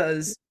not Yeah.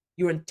 because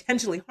you're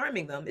intentionally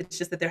harming them. It's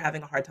just that they're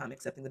having a hard time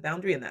accepting the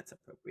boundary, and that's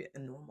appropriate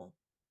and normal.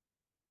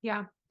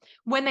 Yeah.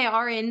 When they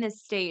are in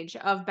this stage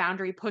of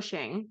boundary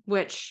pushing,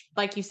 which,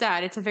 like you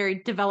said, it's a very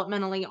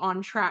developmentally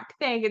on track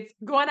thing, it's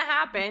going to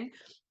happen.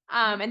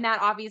 Mhm. And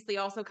that obviously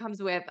also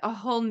comes with a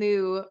whole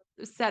new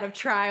set of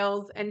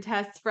trials and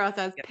tests for us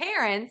as Yes.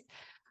 parents.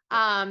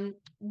 Yes.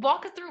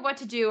 Walk us through what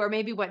to do or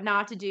maybe what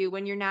not to do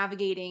when you're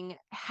navigating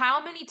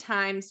how many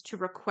times to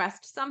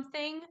request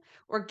something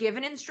or give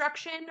an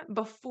instruction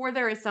before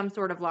there is some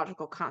sort of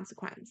logical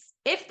consequence.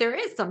 If there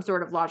is some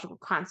sort of logical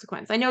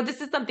consequence. I know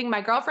this is something my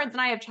girlfriends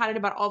and I have chatted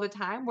about all the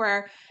time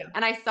Yeah.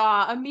 and I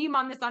saw a meme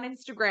on this on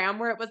Instagram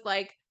where it was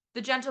like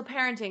the gentle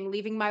parenting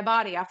leaving my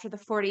body after the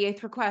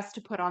 48th request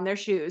to put on their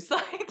shoes.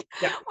 Like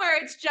Yeah.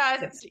 where it's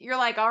just Yes. you're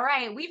like, all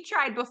right, we've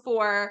tried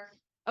before.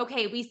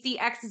 Okay, we see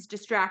X is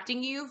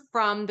distracting you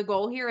from the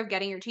goal here of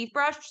getting your teeth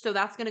brushed. So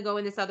that's going to go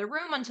in this other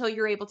room until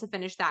you're able to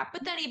finish that.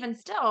 But then, even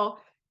still,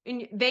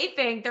 and they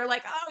think they're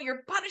like, "Oh,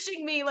 you're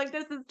punishing me! Like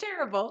this is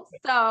terrible."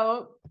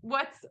 So,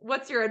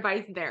 what's your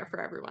advice there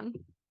for everyone?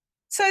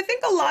 So I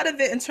think a lot of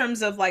it in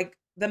terms of like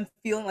them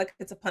feeling like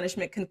it's a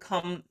punishment can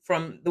come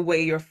from the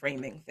way you're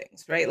framing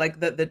things, right? Like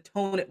the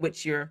tone at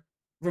which you're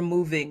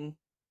removing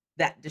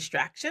that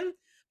distraction.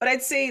 But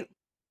I'd say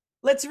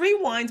let's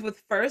rewind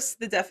with first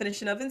the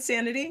definition of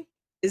insanity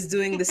is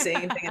doing the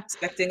same thing and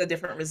expecting a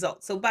different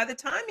result. So by the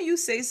time you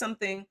say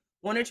something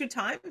 1 or 2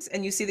 times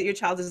and you see that your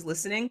child is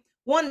listening,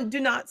 one, do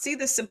not see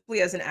this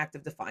simply as an act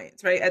of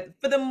defiance, right?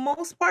 For the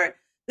most part,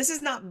 this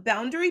is not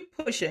boundary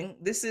pushing.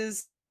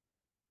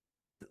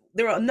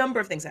 There are a number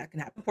of things that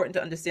can happen. Important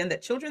to understand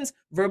that children's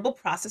verbal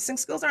processing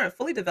skills aren't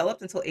fully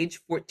developed until age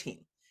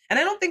 14. And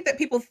I don't think that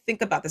people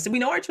think about this. And we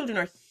know our children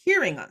are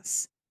hearing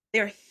us.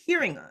 They're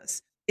hearing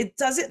us. It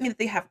doesn't mean that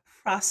they have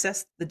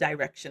processed the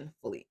direction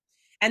fully.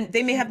 And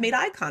they may have made Mhm.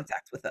 eye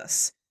contact with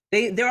us.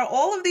 There are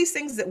all of these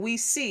things that we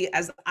see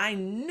as I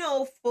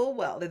know full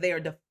well that they are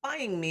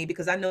defying me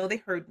because I know they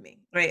heard me,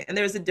 right? And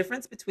there's a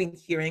difference between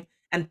hearing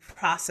and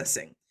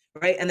processing,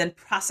 right? And then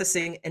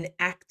processing and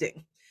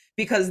acting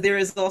because there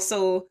is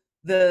also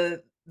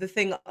the the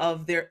thing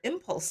of their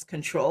impulse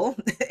control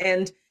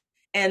and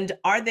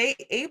are they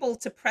able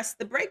to press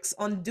the brakes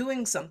on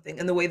doing something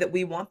in the way that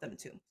we want them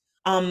to?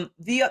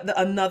 The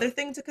another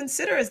thing to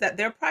consider is that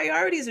their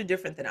priorities are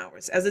different than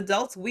ours. As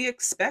adults, we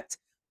expect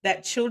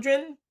that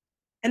children,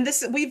 and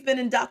this we've been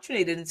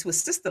indoctrinated into a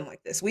system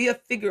like this. We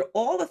have figured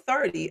all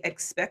authority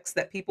expects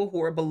that people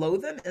who are below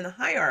them in the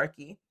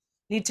hierarchy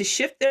need to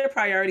shift their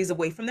priorities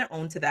away from their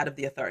own to that of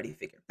the authority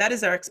figure. That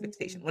is our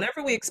expectation. Mhm.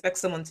 Whenever we expect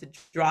someone to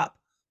drop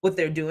what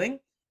they're doing,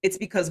 it's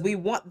because we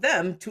want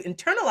them to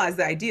internalize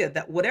the idea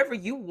that whatever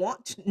you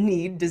want,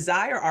 need,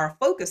 desire, are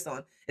focused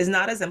on is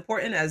not as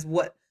important as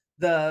what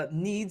the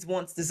needs,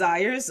 wants,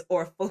 desires,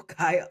 or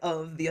foci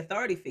of the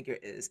authority figure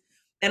is.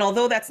 And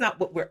although that's not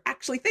what we're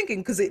actually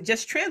thinking, because it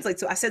just translates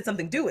to I said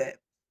something, do it.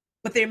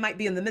 But they might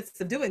be in the midst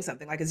of doing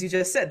something. Like as you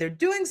just said, they're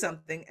doing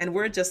something, and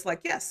we're just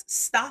like, yes,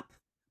 stop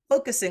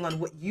focusing on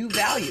what you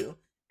value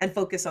and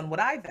focus on what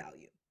I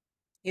value,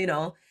 you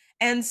know?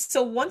 And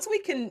so once we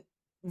can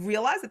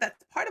realize that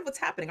that's part of what's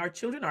happening, our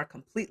children are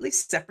completely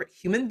separate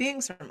human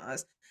beings from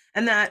us,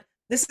 and that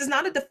this is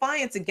not a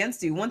defiance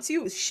against you. Once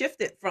you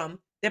shift it from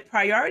their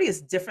priority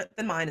is different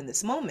than mine in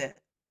this moment,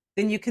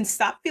 then you can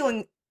stop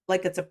feeling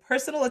like it's a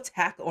personal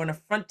attack or an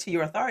affront to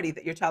your authority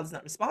that your child is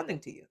not responding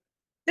to you.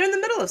 They're in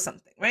the middle of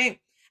something, right?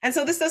 And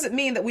so this doesn't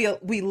mean that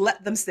we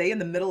let them stay in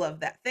the middle of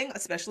that thing,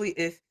 especially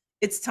if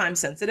it's time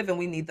sensitive and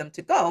we need them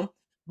to go.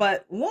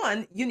 But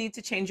one, you need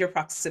to change your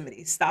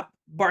proximity. Stop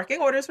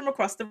barking orders from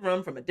across the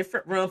room, from a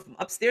different room, from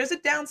upstairs or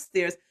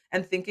downstairs,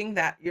 and thinking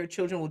that your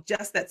children will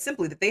just that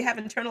simply, that they have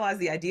internalized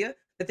the idea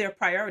that their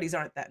priorities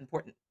aren't that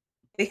important.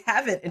 They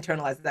haven't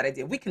internalized that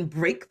idea. We can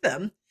break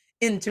them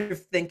into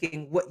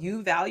thinking what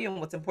you value and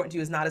what's important to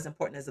you is not as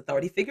important as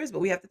authority figures, but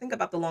we have to think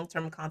about the long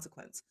term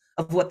consequence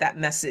of what that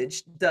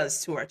message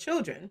does to our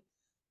children.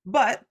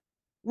 But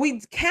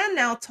we can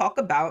now talk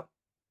about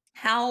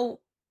how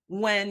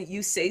when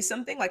you say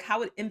something, like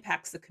how it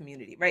impacts the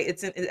community, right?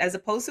 As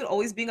opposed to it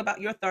always being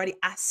about your authority,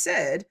 I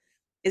said,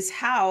 is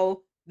how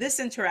this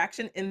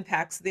interaction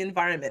impacts the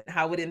environment,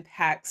 how it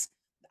impacts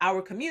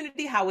our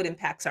community, how it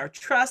impacts our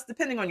trust,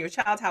 depending on your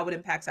child, how it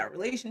impacts our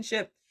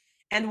relationship,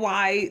 and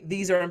why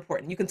these are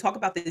important. You can talk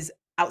about these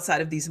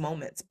outside of these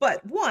moments.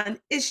 But one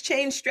is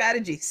change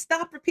strategy.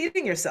 Stop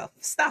repeating yourself.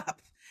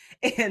 Stop.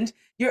 And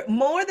you're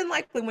more than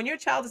likely when your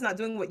child is not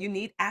doing what you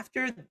need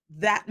after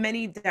that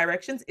many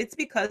directions, it's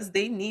because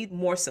they need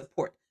more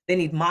support. They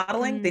need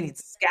modeling, they Mm. need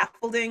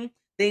scaffolding,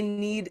 they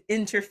need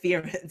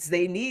interference,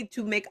 they need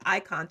to make eye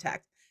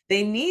contact.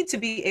 They need to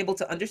be able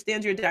to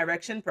understand your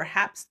direction,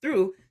 perhaps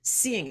through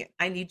seeing it.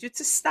 I need you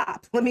to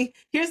stop.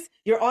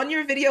 You're on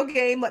your video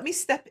game. Let me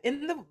step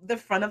in the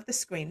front of the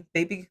screen.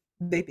 Baby,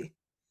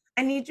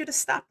 I need you to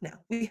stop now.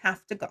 We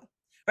have to go.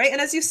 Right.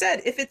 And as you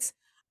said, if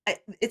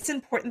it's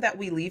important that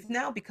we leave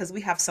now because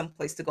we have some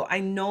place to go. I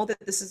know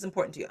that this is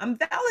important to you. I'm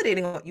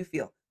validating what you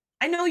feel.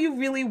 I know you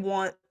really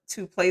want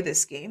to play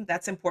this game.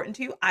 That's important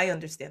to you. I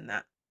understand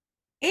that.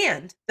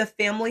 And the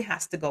family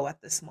has to go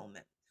at this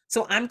moment.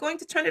 So I'm going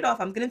to turn it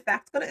off. I'm going in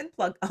fact going to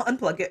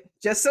unplug it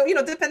just so,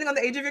 depending on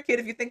the age of your kid,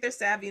 if you think they're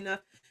savvy enough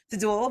to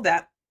do all of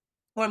that,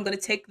 or I'm going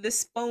to take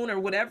this phone or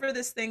whatever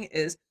this thing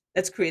is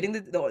that's creating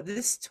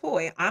this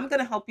toy. I'm going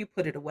to help you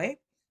put it away.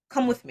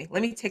 Come with me.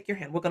 Let me take your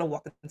hand. We're going to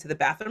walk into the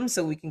bathroom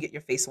so we can get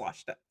your face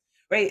washed up.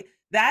 Right?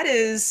 That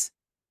is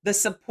the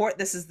support.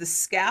 This is the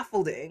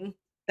scaffolding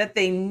that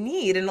they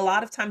need. And a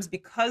lot of times,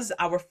 because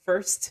our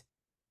first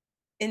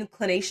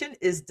inclination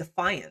is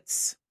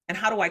defiance. And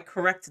how do I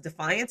correct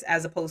defiance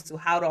as opposed to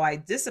how do I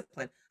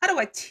discipline? How do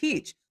I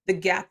teach the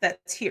gap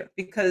that's here?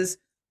 Because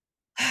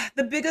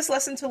the biggest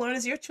lesson to learn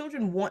is your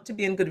children want to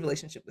be in good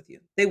relationship with you.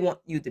 They want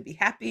you to be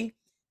happy.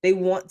 They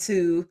want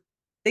to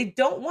they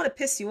don't want to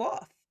piss you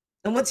off.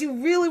 And once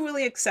you really,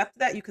 really accept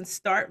that, you can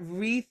start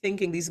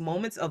rethinking these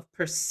moments of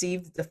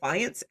perceived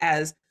defiance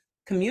as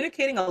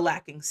communicating a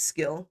lacking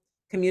skill,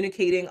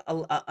 communicating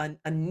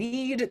a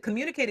need,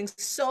 communicating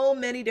so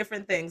many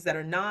different things that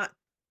are not,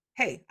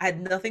 hey, I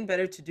had nothing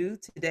better to do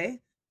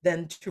today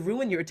than to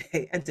ruin your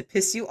day and to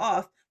piss you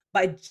off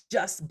by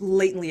just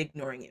blatantly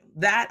ignoring you.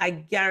 That I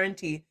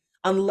guarantee,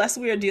 unless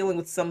we are dealing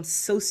with some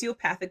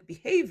sociopathic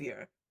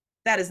behavior,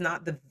 that is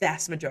not the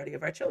vast majority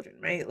of our children,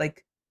 right?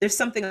 Like there's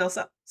something else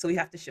up. So we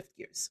have to shift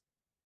gears.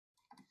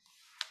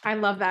 I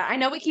love that. I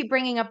know we keep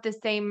bringing up the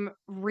same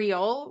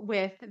reel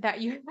with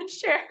that you had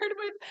shared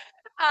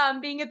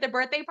with being at the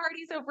birthday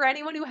party. So for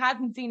anyone who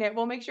hasn't seen it,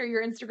 we'll make sure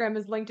your Instagram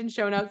is linked in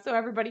show notes so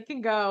everybody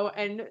can go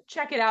and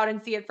check it out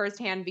and see it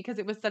firsthand because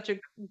it was such a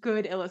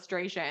good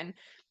illustration.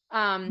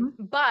 Mhm.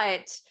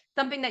 But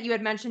something that you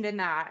had mentioned in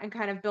that and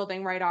kind of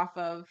building right off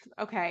of,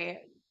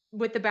 okay,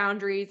 with the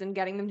boundaries and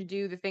getting them to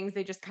do the things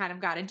they just kind of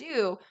got to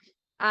do.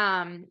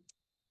 Um,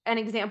 an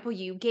example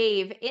you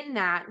gave in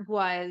that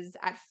was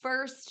at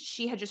first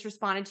she had just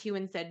responded to you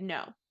and said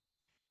no.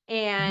 Mhm.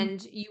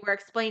 And you were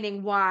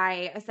explaining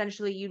why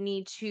essentially you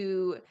need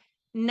to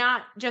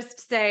not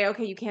just say,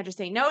 okay, you can't just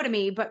say no to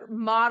me, but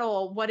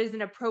model what is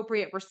an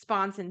appropriate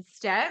response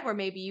instead, where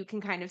maybe you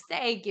can kind of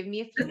say, give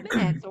me a few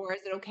minutes, or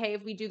is it okay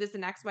if we do this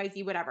in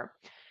XYZ, whatever.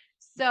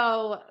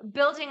 So,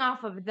 building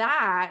off of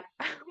that,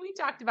 we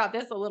talked about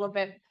this a little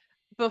bit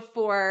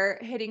before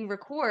hitting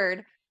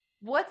record.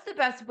 What's the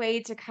best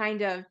way to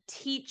kind of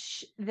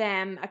teach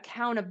them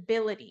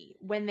accountability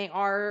when they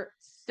are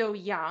so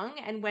young?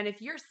 And when,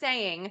 if you're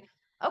saying,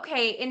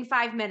 okay, in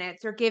 5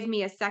 minutes or give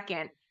me a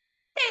second,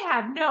 they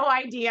have no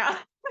idea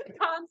the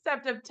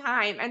concept of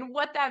time and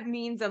what that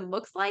means and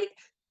looks like.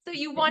 So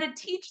you Okay. want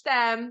to teach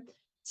them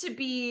to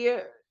be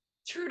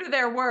true to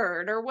their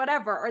word or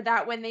whatever, or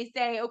that when they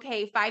say,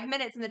 okay, 5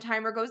 minutes and the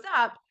timer goes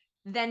up,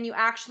 then you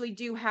actually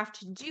do have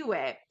to do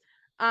it.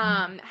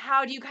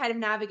 How do you kind of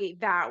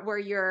navigate that where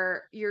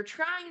you're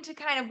trying to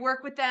kind of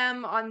work with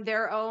them on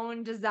their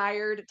own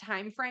desired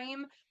time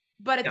frame,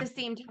 but at Yeah. the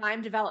same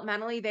time,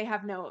 developmentally, they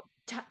have no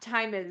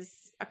time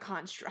is a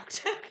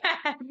construct.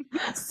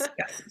 Yes,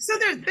 yes. So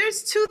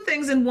there's two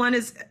things, and one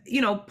is,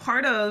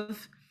 part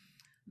of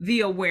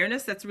the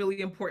awareness that's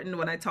really important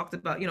when I talked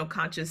about,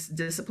 conscious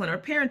discipline or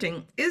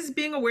parenting is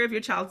being aware of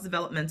your child's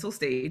developmental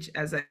stage,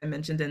 as I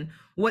mentioned, and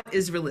what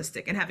is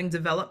realistic and having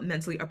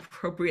developmentally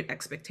appropriate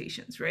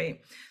expectations, right?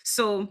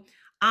 So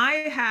I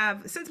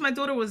have, since my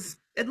daughter was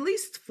at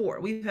least 4,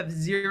 we have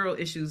zero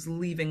issues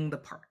leaving the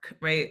park,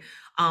 right?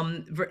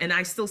 And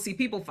I still see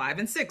people 5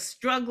 and 6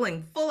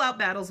 struggling full out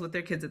battles with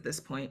their kids at this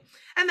point.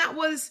 And that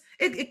was,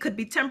 it could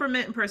be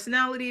temperament and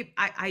personality.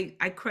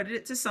 I credit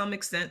it to some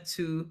extent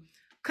to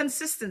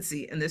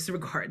consistency in this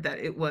regard, that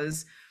it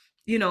was,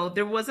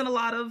 there wasn't a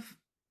lot of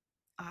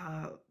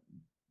uh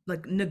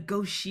like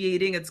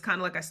negotiating. It's kind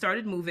of like I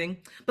started moving.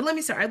 But let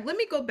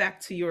me go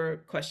back to your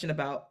question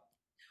about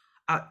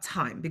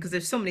time, because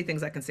there's so many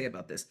things I can say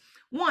about this.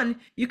 One,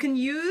 you can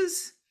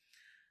use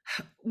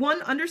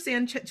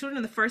understand children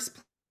in the first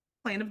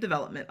plane of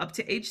development up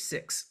to age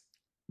 6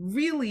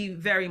 really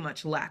very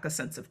much lack a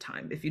sense of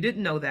time. If you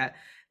didn't know that,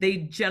 they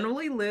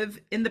generally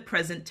live in the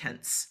present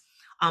tense.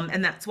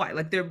 And that's why,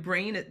 like, their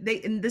brain,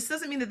 and this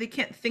doesn't mean that they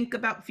can't think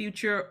about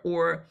future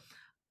or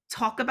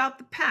talk about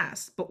the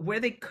past, but where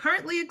they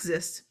currently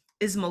exist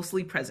is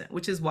mostly present,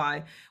 which is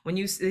why when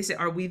they say,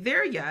 are we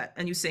there yet?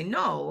 And you say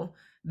no,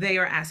 they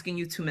are asking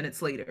you 2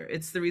 minutes later.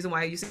 It's the reason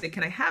why you say,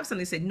 can I have something?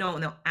 They say no,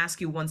 and they'll ask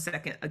you 1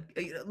 second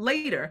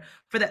later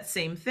for that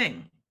same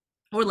thing.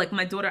 Or like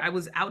my daughter, I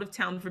was out of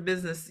town for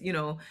business,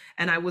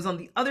 and I was on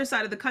the other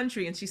side of the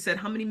country, and she said,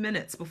 how many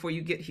minutes before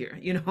you get here?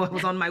 I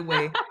was on my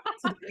way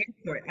to the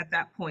airport at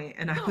that point,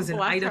 and I Oh, was in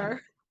bless Idaho,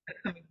 her.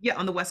 yeah,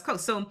 on the West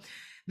Coast. So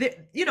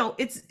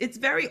it's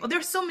very,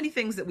 there's so many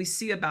things that we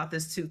see about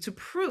this to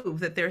prove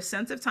that their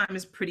sense of time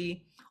is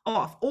pretty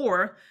off,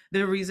 or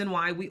the reason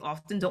why we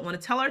often don't want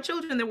to tell our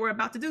children that we're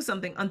about to do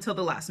something until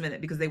the last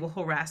minute, because they will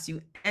harass you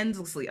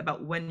endlessly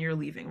about when you're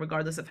leaving,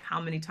 regardless of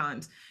how many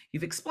times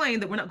you've explained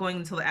that we're not going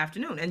until the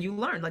afternoon. And you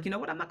learned, like, you know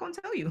what, I'm not going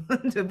to tell you.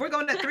 If we're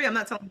going at 3, I'm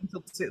not telling you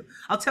until 2.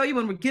 I'll tell you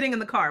when we're getting in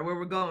the car, where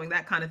we're going,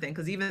 that kind of thing,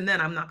 because even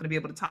then I'm not going to be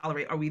able to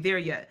tolerate, are we there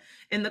yet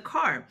in the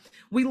car?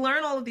 We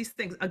learn all of these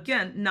things,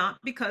 again, not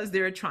because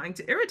they're trying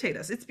to irritate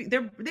us.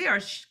 They are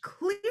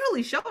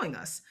clearly showing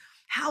us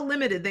how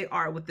limited they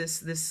are with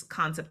this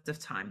concept of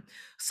time.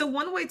 So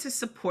one way to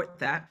support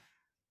that,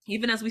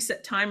 even as we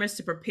set timers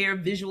to prepare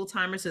visual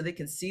timers so they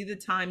can see the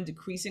time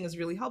decreasing, is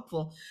really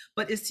helpful,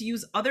 but is to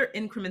use other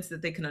increments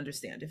that they can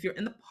understand. If you're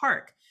in the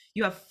park,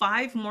 you have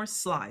 5 more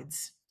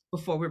slides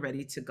before we're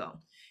ready to go.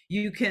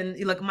 You can,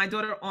 like my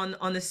daughter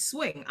on the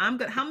swing,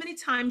 how many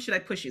times should I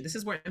push you? This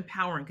is where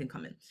empowering can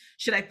come in.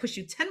 Should I push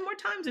you 10 more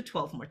times or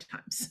 12 more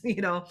times?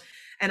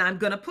 And I'm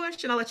gonna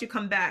push, and I'll let you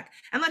come back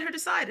and let her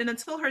decide. And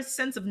until her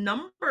sense of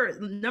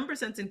number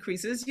sense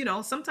increases,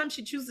 sometimes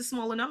she chooses the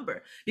smaller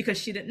number because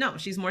she didn't know.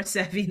 She's more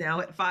savvy now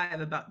at 5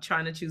 about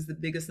trying to choose the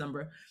biggest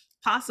number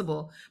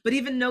possible. But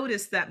even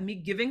notice that me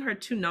giving her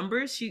 2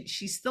 numbers, she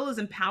still is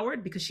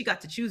empowered because she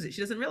got to choose it.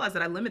 She doesn't realize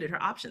that I limited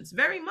her options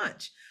very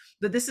much.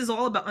 But this is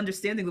all about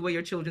understanding the way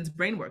your children's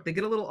brain work. They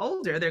get a little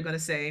older, they're going to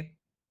say,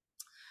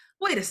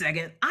 wait a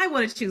second, I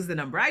want to choose the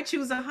number. I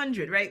choose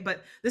 100, right?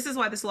 But this is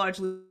why this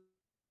largely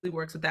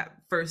works with that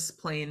first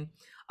plane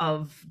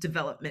of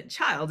development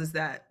child, is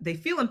that they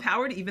feel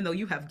empowered even though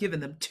you have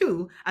given them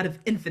 2 out of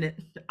infinite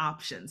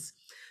options.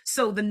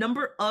 So the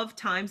number of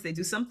times they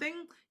do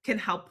something can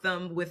help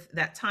them with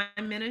that time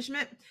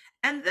management.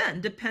 And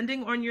then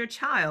depending on your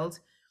child,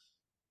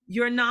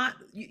 you're not,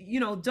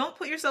 don't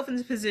put yourself in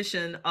the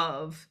position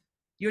of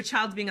your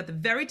child being at the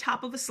very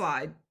top of a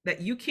slide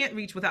that you can't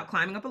reach without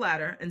climbing up a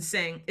ladder and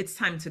saying, it's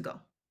time to go.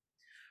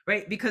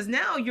 Right? Because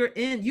now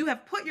you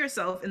have put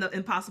yourself in the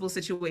impossible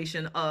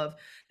situation of,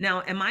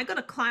 now, am I going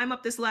to climb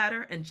up this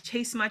ladder and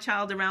chase my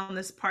child around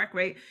this park?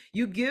 Right?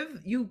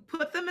 You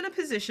put them in a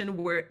position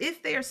where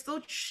if they are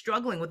still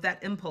struggling with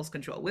that impulse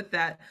control, with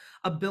that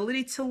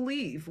ability to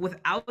leave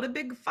without a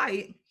big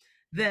fight,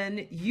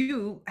 then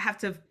you have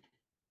to,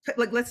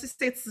 like, let's just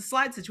say it's the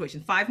slide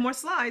situation, 5 more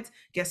slides.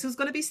 Guess who's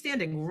going to be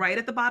standing right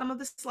at the bottom of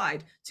the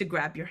slide to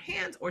grab your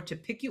hand or to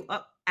pick you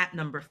up at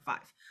number 5?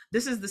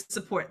 This is the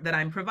support that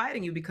I'm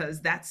providing you, because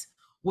that's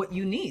what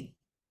you need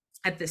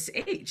at this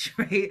age,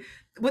 right?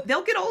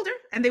 They'll get older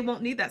and they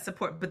won't need that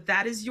support, but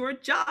that is your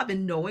job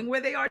in knowing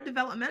where they are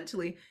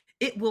developmentally.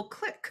 It will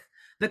click.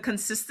 the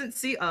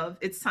consistency of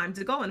it's time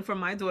to go. And for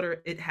my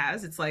daughter,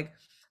 it's like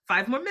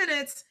 5 more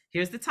minutes.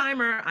 Here's the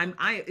timer.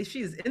 If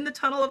she's in the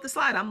tunnel of the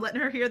slide, I'm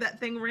letting her hear that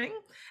thing ring.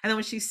 And then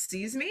when she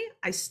sees me,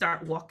 I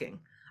start walking.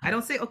 I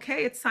don't say,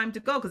 okay, it's time to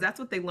go, because that's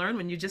what they learn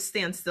when you just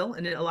stand still.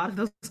 And in a lot of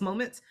those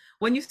moments,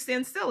 when you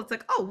stand still, it's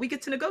like, oh, we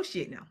get to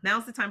negotiate now.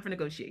 Now's the time for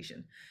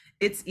negotiation.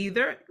 It's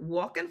either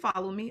walk and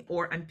follow me,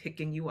 or I'm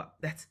picking you up.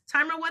 That's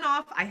timer went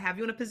off. I have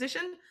you in a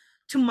position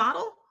to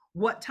model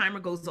what timer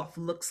goes off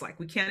looks like.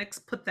 We can't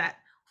put that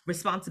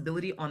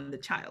responsibility on the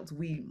child.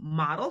 We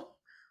model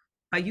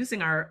by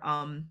using our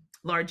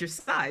larger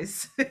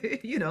size,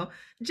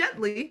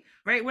 gently,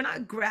 right? We're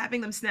not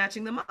grabbing them,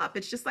 snatching them up.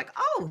 It's just like,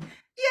 oh,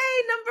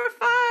 yay, number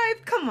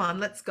 5. Come on,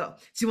 let's go.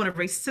 Do you want to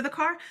race to the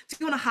car? Do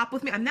you want to hop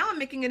with me? I'm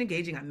making it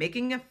engaging. I'm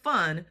making it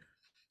fun.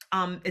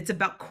 It's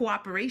about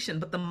cooperation,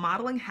 but the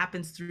modeling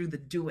happens through the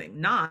doing,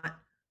 not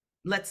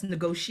let's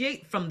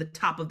negotiate from the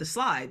top of the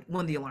slide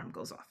when the alarm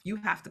goes off. You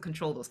have to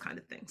control those kind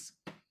of things.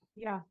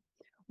 Yeah.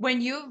 When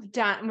you've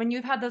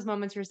had those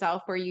moments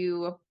yourself where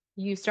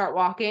you start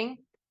walking,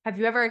 have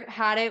you ever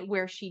had it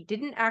where she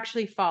didn't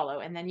actually follow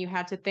and then you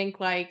had to think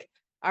like,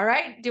 all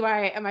right,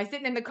 am I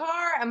sitting in the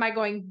car? Am I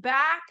going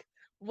back?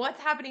 What's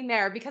happening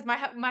there? Because my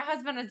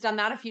husband has done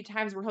that a few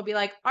times where he'll be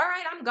like, all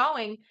right, I'm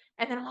going.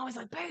 And then I'm always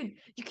like, babe,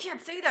 you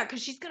can't say that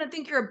because she's gonna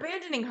think you're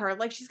abandoning her.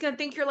 Like she's gonna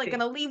think you're like Yeah.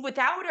 gonna leave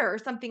without her or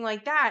something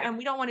like that. Yeah. And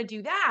we don't want to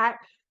do that.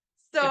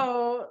 Yeah.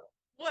 So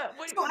what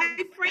So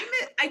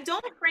I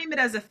don't frame it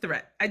as a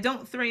threat. I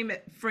don't frame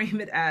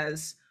it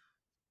as,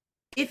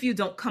 if you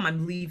don't come,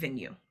 I'm leaving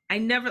you. I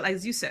never,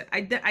 as you said,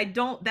 I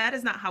don't, that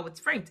is not how it's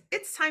framed.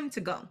 It's time to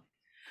go.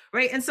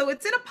 Right. And so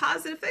it's in a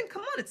positive thing.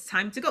 Come on, it's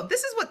time to go.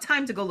 This is what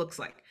time to go looks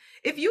like.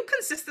 If you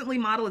consistently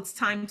model it's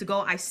time to go,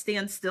 I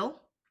stand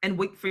still and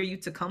wait for you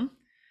to come.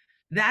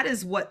 That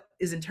is what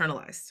is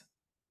internalized.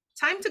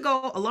 Time to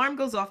go, alarm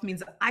goes off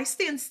means I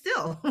stand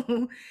still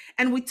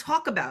and we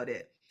talk about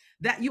it.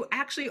 That you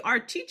actually are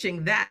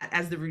teaching that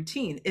as the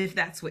routine, if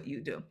that's what you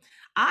do.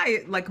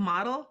 I like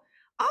model,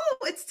 oh,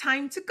 it's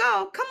time to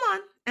go. Come on.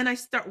 And I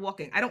start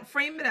walking. I don't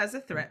frame it as a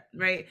threat,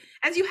 right?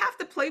 And you have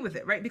to play with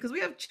it, right? Because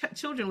we have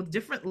children with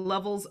different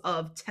levels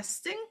of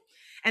testing.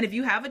 And if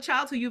you have a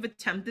child who you've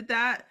attempted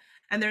that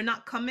and they're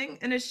not coming,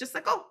 and it's just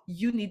like, oh,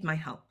 you need my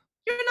help.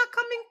 You're not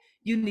coming.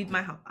 You need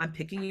my help. I'm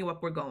picking you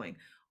up. We're going.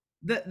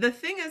 The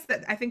thing is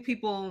that I think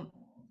people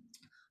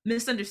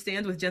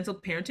misunderstand with gentle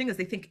parenting is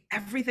they think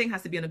everything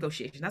has to be a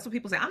negotiation. That's what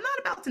people say. I'm not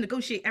about to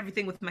negotiate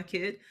everything with my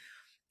kid.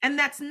 And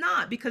that's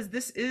not, because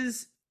this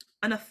is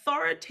an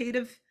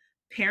authoritative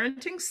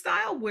parenting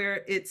style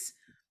where it's,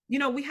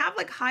 we have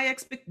like high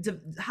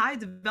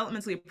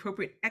developmentally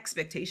appropriate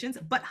expectations,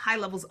 but high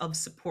levels of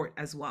support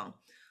as well.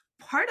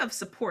 Part of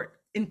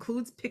support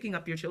includes picking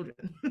up your children.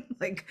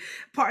 Like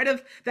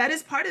that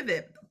is part of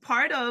it.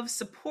 Part of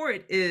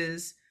support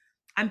is,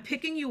 I'm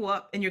picking you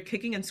up and you're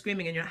kicking and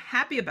screaming and you're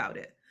happy about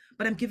it,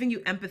 but I'm giving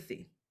you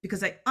empathy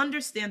because I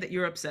understand that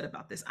you're upset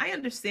about this. I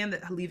understand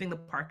that leaving the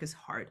park is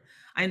hard.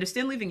 I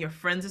understand leaving your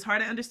friends is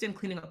hard. I understand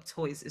cleaning up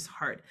toys is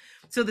hard.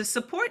 So the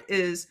support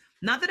is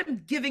not that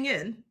I'm giving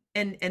in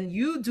and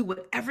you do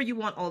whatever you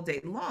want all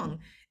day long.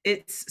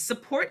 It's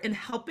support in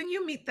helping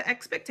you meet the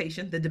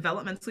expectation, the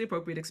developmentally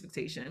appropriate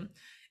expectation.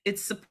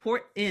 It's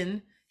support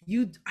in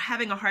you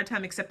having a hard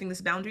time accepting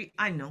this boundary.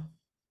 I know.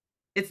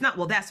 It's not,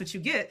 well, that's what you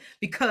get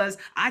because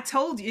I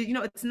told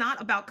you, it's not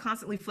about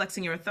constantly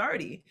flexing your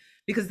authority,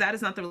 because that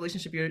is not the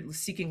relationship you're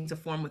seeking to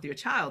form with your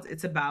child.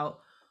 It's about,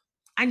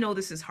 I know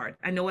this is hard.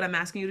 I know what I'm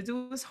asking you to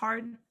do is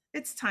hard.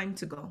 It's time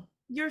to go.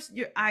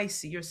 I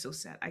see you're so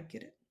sad. I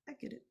get it.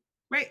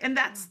 Right. And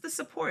that's the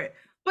support,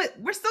 but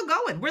we're still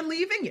going. We're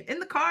leaving you in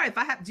the car.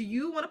 Do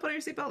you want to put on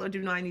your seatbelt or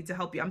do I need to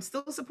help you? I'm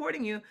still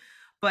supporting you,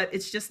 but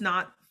it's just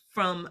not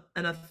from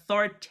an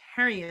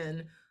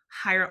authoritarian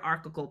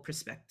hierarchical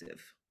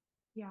perspective.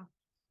 Yeah,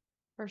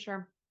 for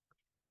sure.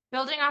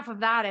 Building off of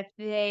that, if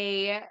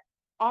they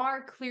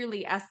are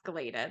clearly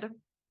escalated,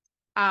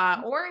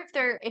 or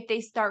if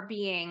they start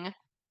being,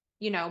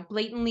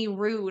 blatantly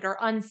rude or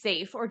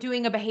unsafe or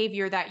doing a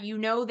behavior that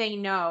they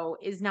know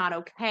is not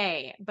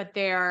okay, but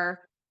they're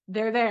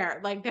there,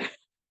 like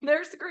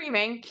they're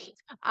screaming.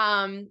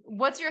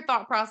 What's your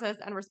thought process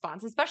and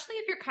response, especially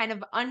if you're kind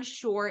of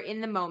unsure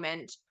in the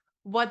moment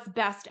what's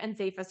best and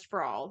safest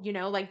for all?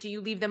 Like, do you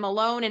leave them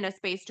alone in a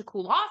space to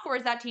cool off, or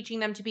is that teaching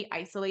them to be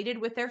isolated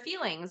with their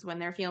feelings when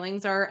their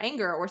feelings are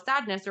anger or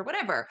sadness or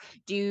whatever?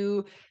 Do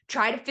you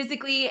try to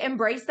physically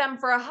embrace them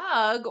for a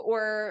hug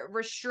or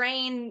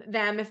restrain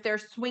them if they're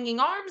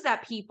swinging arms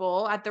at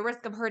people at the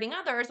risk of hurting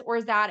others? Or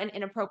is that an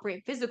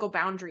inappropriate physical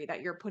boundary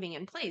that you're putting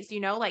in place?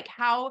 Like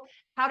how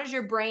does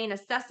your brain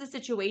assess the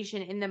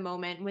situation in the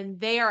moment when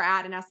they are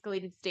at an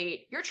escalated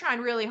state? You're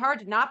trying really hard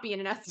to not be in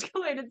an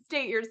escalated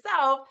state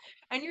yourself,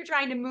 and you're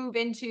trying to move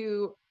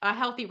into a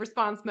healthy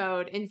response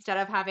mode instead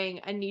of having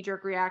a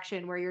knee-jerk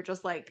reaction where you're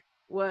just like,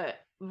 what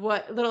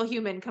little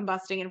human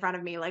combusting in front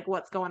of me? Like,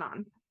 what's going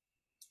on?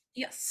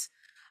 Yes.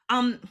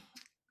 I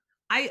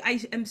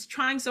am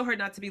trying so hard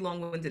not to be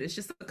long-winded. It's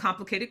just a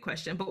complicated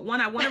question, but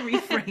one, I want to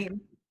reframe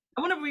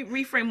I want to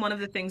reframe one of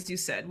the things you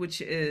said,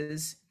 which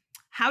is,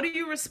 how do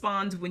you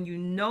respond when you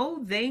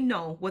know they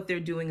know what they're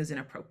doing is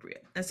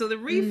inappropriate? And so the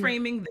Mm,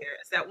 reframing there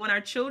is that when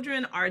our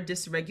children are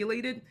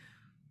dysregulated,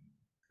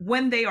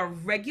 when they are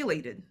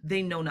regulated,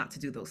 they know not to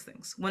do those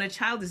things. When a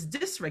child is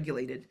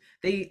dysregulated,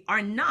 they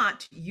are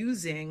not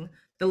using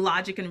the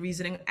logic and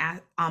reasoning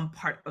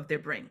part of their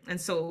brain.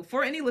 And so,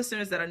 for any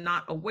listeners that are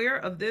not aware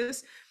of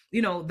this,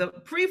 the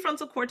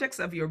prefrontal cortex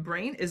of your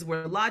brain is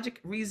where logic,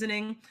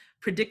 reasoning,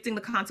 predicting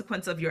the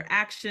consequence of your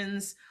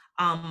actions,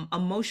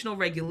 emotional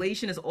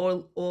regulation is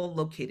all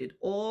located.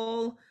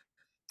 All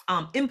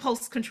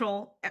impulse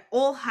control,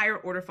 all higher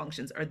order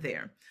functions are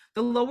there.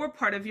 The lower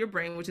part of your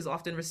brain, which is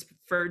often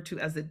referred to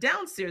as the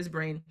downstairs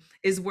brain,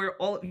 is where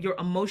all of your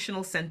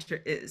emotional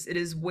center is. It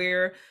is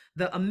where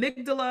the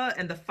amygdala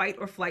and the fight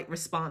or flight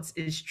response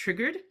is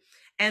triggered.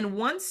 And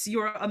once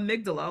your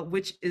amygdala,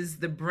 which is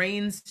the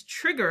brain's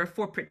trigger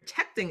for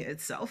protecting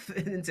itself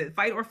into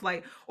fight or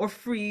flight or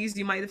freeze,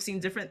 you might have seen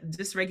different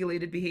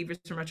dysregulated behaviors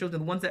from our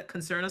children. The ones that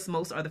concern us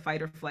most are the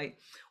fight or flight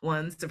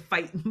ones, to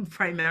fight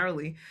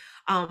primarily.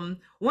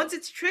 Once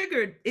it's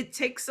triggered, it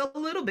takes a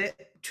little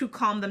bit to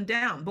calm them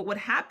down. But what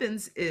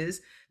happens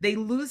is they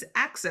lose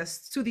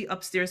access to the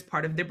upstairs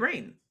part of their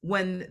brain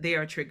when they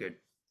are triggered.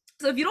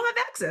 So if you don't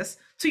have access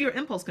to your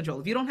impulse control,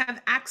 if you don't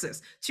have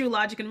access to your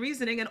logic and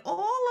reasoning and all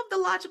of the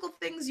logical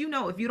things,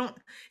 if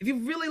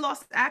you've really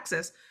lost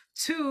access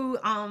to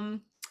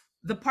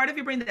the part of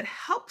your brain that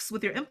helps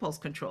with your impulse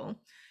control,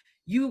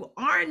 you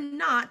are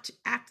not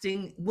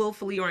acting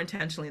willfully or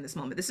intentionally in this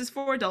moment. This is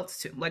for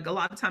adults too. Like, a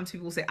lot of times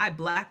people will say, I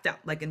blacked out,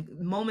 like in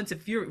moments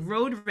of fury,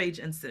 road rage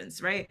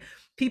incidents, right?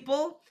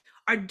 People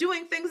are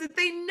doing things that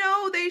they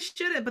know they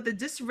shouldn't, but the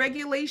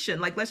dysregulation,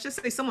 like, let's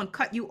just say someone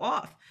cut you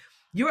off.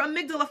 Your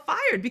amygdala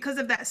fired because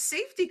of that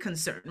safety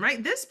concern,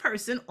 right? This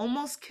person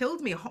almost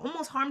killed me,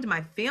 almost harmed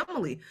my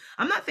family.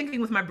 I'm not thinking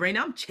with my brain,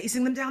 I'm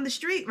chasing them down the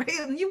street, right?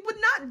 And you would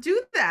not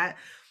do that,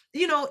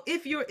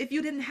 if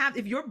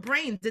your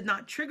brain did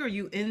not trigger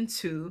you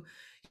into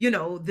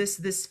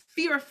this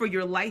fear for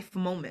your life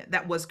moment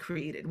that was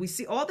created. We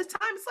see all the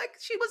time, it's like,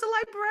 she was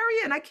a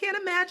librarian, I can't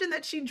imagine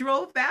that she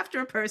drove after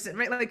a person,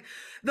 right? Like,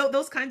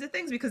 those kinds of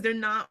things, because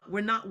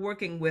we're not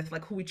working with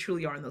like who we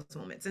truly are in those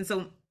moments. And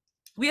so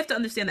we have to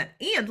understand that.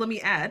 And let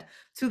me add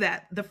to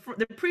that, the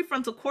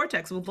prefrontal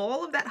cortex, with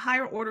all of that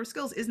higher order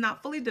skills, is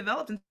not fully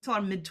developed until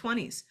our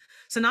mid-20s.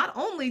 So not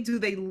only do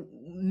they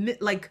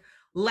like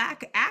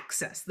lack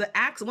access,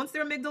 once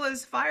their amygdala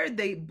is fired,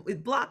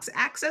 it blocks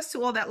access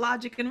to all that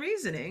logic and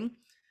reasoning.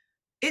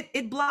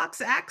 It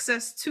blocks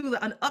access to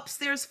an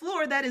upstairs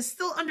floor that is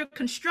still under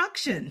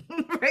construction,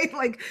 right?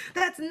 Like,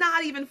 that's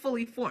not even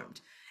fully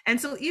formed. And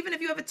so even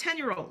if you have a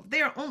 10-year-old,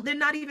 they're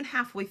not even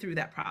halfway through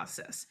that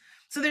process.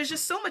 So there's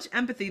just so much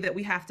empathy that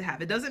we have to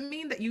have. It doesn't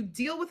mean that you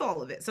deal with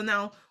all of it. So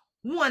now,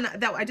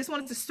 that I just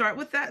wanted to start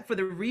with that for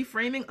the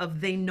reframing of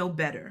they know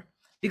better,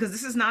 because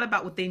this is not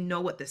about what they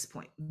know at this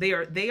point. They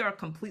are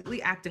completely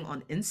acting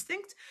on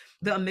instinct.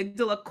 The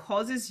amygdala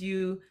causes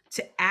you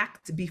to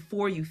act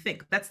before you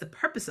think. That's the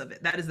purpose of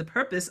it. That is the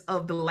purpose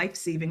of the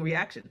life-saving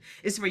reaction,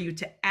 is for you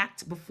to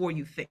act before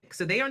you think.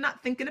 So they are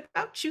not thinking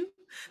about you.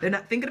 They're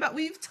not thinking about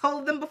what you've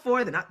told them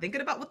before. They're not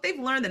thinking about what they've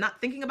learned. They're not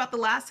thinking about the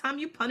last time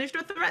you punished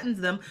or threatened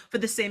them for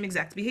the same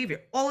exact behavior.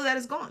 All of that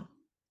is gone.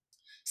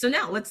 So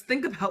now let's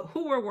think about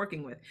who we're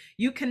working with.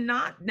 You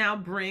cannot now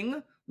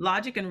bring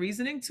logic and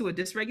reasoning to a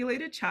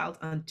dysregulated child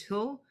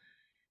until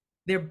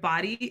their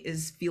body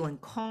is feeling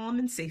calm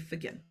and safe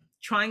again.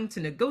 Trying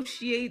to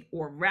negotiate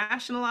or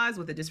rationalize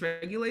with a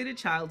dysregulated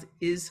child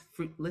is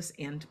fruitless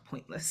and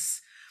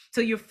pointless.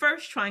 So you're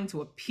first trying to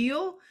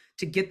appeal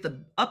to get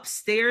the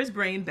upstairs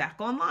brain back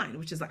online,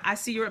 which is like, I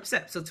see you're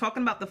upset. So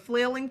talking about the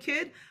flailing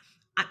kid,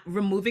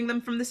 removing them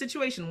from the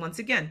situation. Once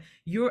again,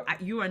 you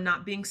are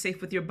not being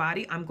safe with your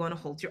body. I'm going to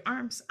hold your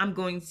arms. I'm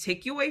going to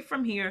take you away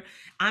from here.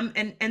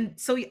 And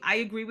so I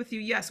agree with you.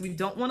 Yes, we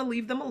don't want to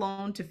leave them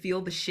alone to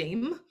feel the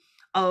shame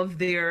of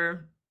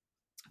their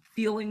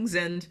feelings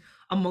and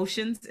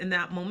emotions in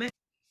that moment.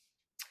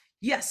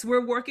 Yes,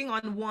 we're working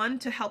on one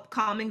to help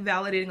calming,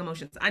 validating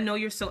emotions. I know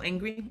you're so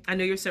angry. I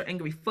know you're so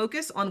angry.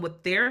 Focus on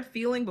what they're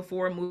feeling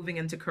before moving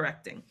into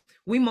correcting.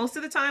 We, most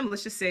of the time,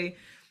 let's just say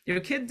your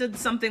kid did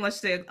something,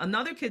 let's say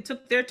another kid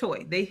took their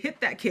toy, they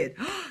hit that kid.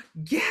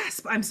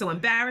 Gasp, I'm so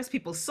embarrassed.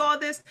 People saw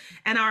this.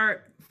 And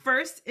our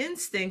first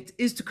instinct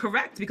is to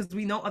correct, because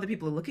we know other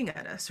people are looking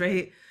at us,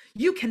 right?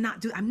 You cannot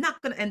do, I'm not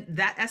gonna, and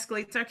that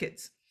escalates our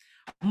kids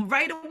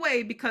right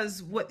away,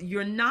 because what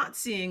you're not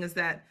seeing is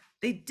that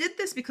they did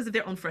this because of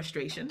their own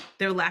frustration,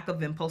 their lack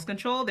of impulse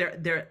control,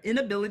 their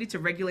inability to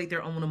regulate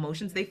their own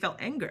emotions. They felt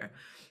anger,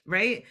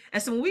 right?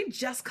 And so when we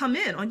just come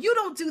in on, you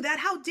don't do that,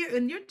 how dare,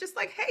 and you're just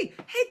like, hey,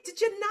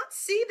 did you not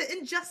see the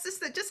injustice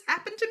that just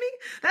happened to me?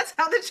 That's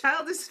how the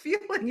child is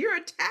feeling. You're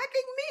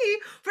attacking me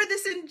for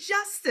this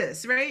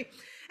injustice, right?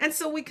 And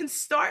so we can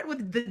start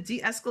with the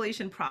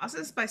de-escalation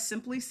process by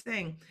simply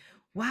saying,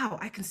 wow,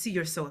 I can see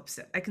you're so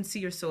upset. I can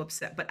see you're so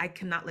upset, but I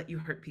cannot let you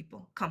hurt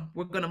people. Come,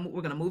 we're gonna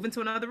move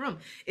into another room.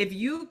 If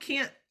you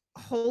can't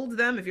hold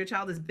them. If your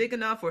child is big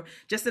enough or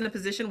just in a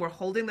position where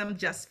holding them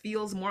just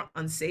feels more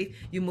unsafe,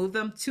 you move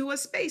them to a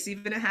space,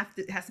 even it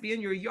has to be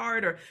in your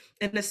yard or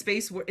in a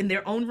space where in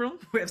their own room,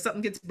 where if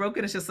something gets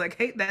broken, it's just like,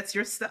 hey, that's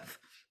your stuff.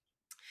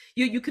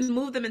 You can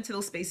move them into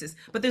those spaces,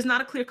 but there's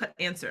not a clear cut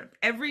answer.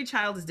 Every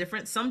child is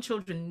different. Some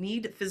children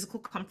need physical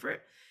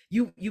comfort.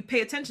 You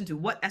pay attention to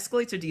what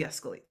escalates or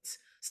de-escalates.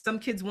 Some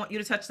kids want you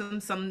to touch them,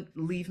 some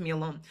leave me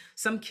alone.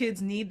 Some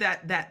kids need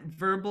that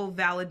verbal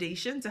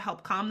validation to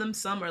help calm them.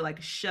 Some are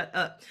like, shut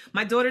up.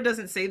 My daughter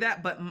doesn't say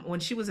that, but when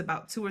she was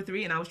about 2 or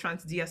 3 and I was trying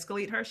to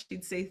de-escalate her,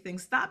 she'd say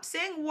things, stop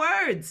saying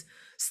words,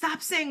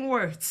 stop saying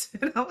words.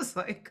 And I was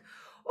like,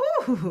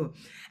 ooh.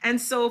 And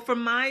so for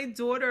my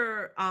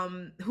daughter,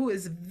 who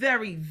is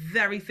very,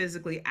 very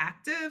physically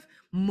active,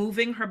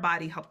 moving her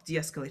body helped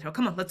de-escalate her.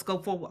 Come on, let's go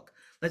for a walk.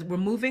 We're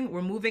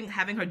moving.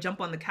 Having her jump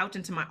on the couch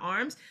into my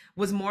arms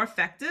was more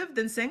effective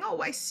than saying,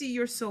 oh, I see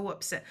you're so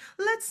upset.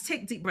 Let's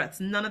take deep breaths.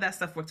 None of that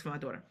stuff worked for my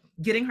daughter.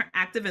 Getting her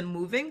active and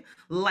moving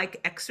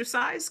like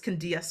exercise can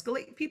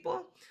de-escalate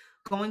people.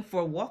 Going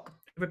for a walk,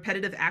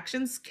 repetitive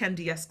actions can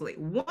de-escalate.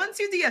 Once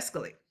you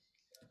de-escalate,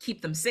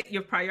 keep them safe.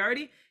 Your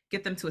priority,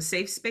 get them to a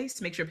safe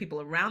space, make sure people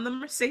around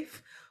them are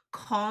safe,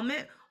 calm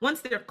it.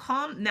 Once they're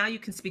calm, now you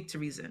can speak to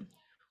reason.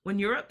 When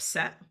you're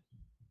upset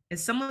and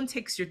someone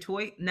takes your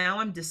toy, now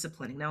I'm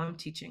disciplining, now I'm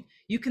teaching.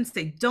 You can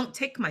say, don't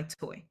take my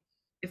toy.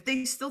 If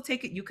they still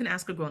take it, you can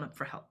ask a grown up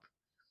for help,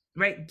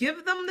 right?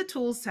 Give them the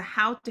tools to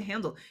how to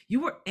handle.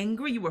 You were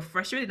angry, you were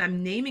frustrated.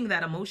 I'm naming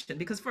that emotion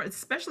because for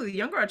especially the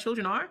younger our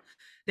children are,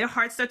 their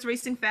heart starts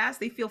racing fast.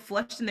 They feel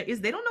flushed in their ears.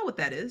 They don't know what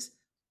that is.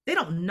 They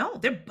don't know.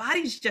 Their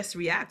bodies just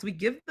react. We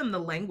give them the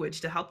language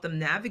to help them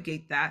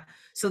navigate that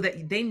so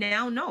that they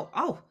now know,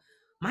 oh,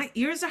 my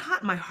ears are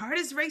hot. My heart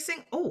is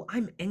racing. Oh,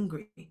 I'm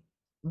angry.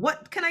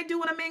 What can I do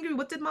when I'm angry?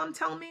 What did mom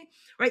tell me?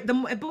 Right. But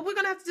we're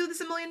going to have to do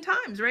this a million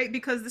times, right?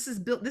 Because this is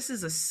built, this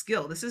is a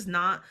skill. This is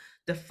not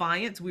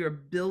defiance. We are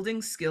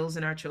building skills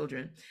in our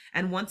children.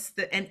 And once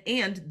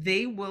and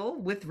they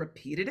will, with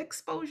repeated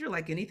exposure,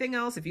 like anything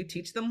else, if you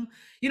teach them,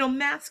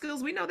 math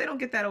skills, we know they don't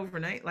get that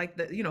overnight, like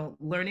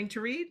learning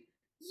to read.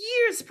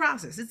 Years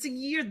process. It's a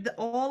year.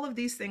 All of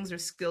these things are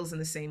skills in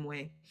the same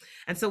way.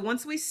 And so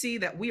once we see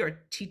that we are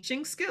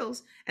teaching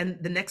skills,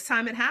 and the next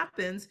time it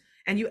happens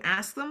and you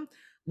ask them,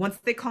 once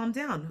they calm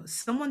down,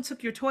 someone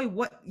took your toy,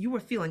 what you were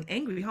feeling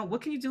angry, huh?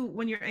 What can you do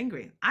when you're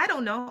angry? I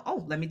don't know.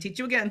 Oh, let me teach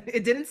you again.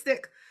 It didn't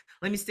stick.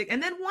 Let me stick.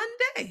 And then one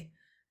day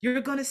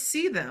you're going to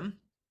see them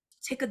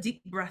take a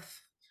deep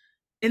breath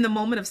in the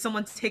moment of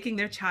someone taking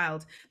their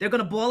child. They're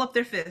going to ball up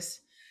their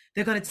fists.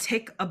 They're going to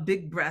take a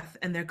big breath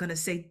and they're going to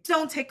say,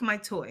 don't take my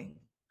toy.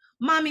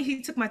 Mommy,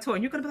 he took my toy.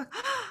 And you're going to be like,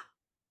 ah,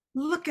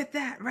 look at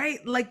that,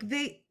 right? Like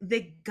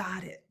they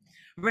got it,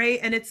 right?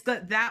 And it's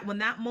got that when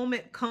that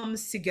moment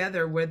comes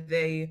together where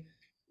their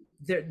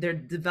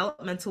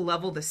developmental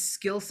level, the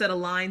skill set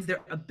aligns,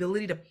 their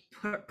ability to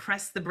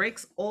press the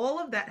brakes, all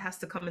of that has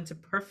to come into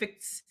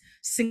perfect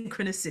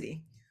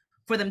synchronicity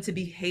for them to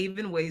behave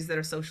in ways that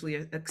are socially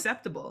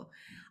acceptable.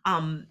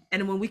 And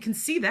when we can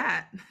see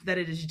that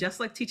it is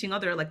just like teaching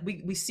other, like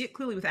we see it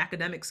clearly with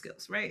academic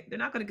skills, right? They're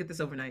not going to get this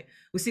overnight.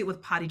 We see it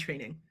with potty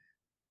training.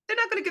 They're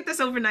not going to get this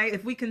overnight.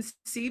 If we can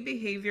see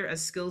behavior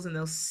as skills in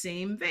those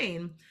same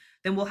vein,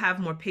 then we'll have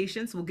more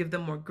patience, we'll give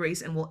them more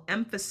grace, and we'll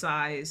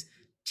emphasize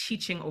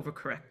teaching over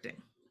correcting.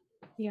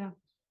 Yeah.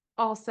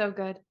 All so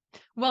good.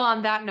 Well,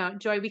 on that note,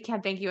 Joy, we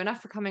can't thank you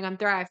enough for coming on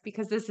Thrive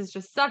because this is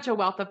just such a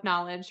wealth of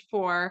knowledge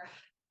for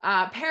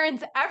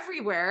parents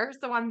everywhere.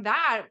 So, on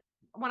that,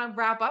 I want to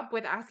wrap up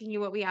with asking you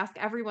what we ask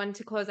everyone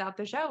to close out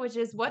the show, which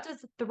is what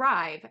does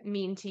thrive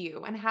mean to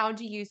you? And how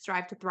do you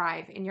strive to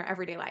thrive in your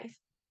everyday life?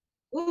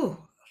 Ooh,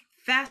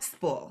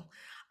 fastball.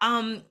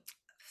 Um,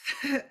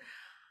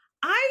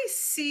 I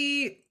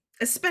see,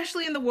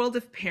 especially in the world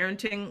of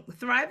parenting,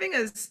 thriving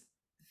as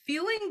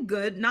feeling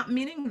good, not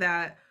meaning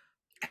that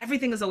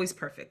everything is always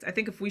perfect. I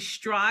think if we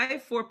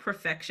strive for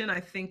perfection, I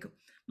think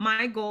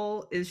my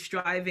goal is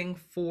striving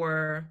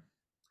for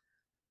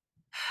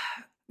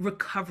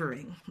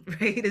recovering,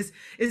 right?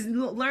 Is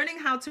learning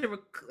how to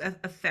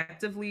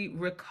effectively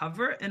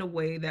recover in a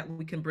way that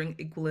we can bring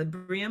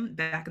equilibrium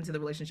back into the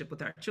relationship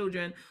with our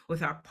children,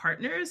 with our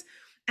partners.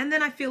 And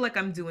then I feel like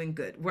I'm doing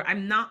good, where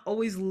I'm not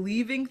always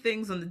leaving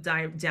things on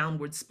the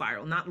downward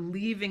spiral, not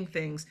leaving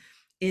things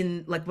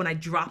in like when I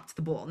dropped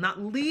the ball,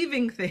 not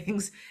leaving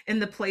things in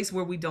the place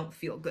where we don't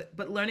feel good,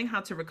 but learning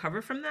how to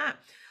recover from that.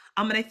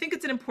 And I think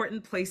it's an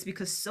important place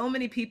because so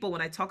many people, when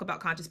I talk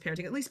about conscious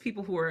parenting, at least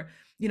people who are,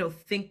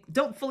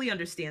 don't fully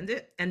understand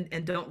it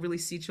and don't really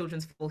see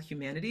children's full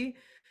humanity,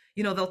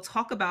 they'll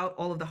talk about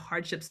all of the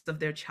hardships of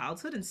their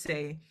childhood and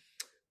say,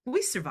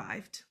 we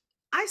survived.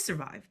 I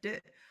survived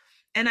it.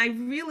 And I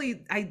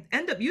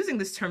end up using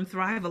this term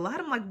thrive a lot.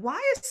 I'm like,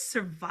 why is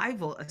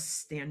survival a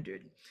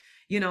standard?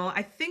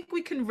 I think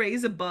we can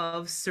raise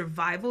above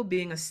survival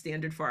being a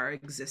standard for our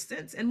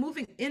existence and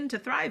moving into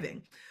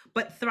thriving.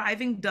 But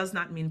thriving does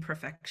not mean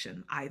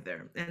perfection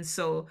either. And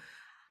so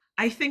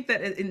I think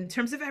that in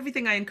terms of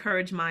everything, I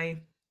encourage my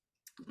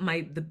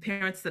the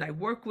parents that I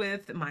work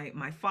with,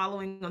 my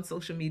following on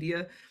social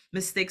media.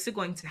 Mistakes are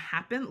going to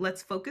happen.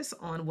 Let's focus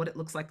on what it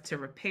looks like to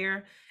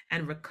repair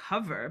and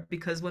recover,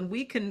 because when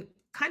we can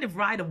kind of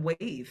ride a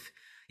wave,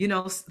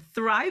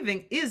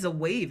 thriving is a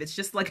wave. It's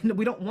just like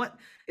we don't want,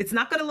 it's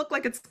not going to look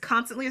like it's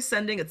constantly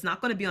ascending. It's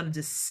not going to be on a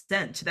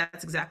descent.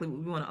 That's exactly what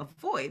we want to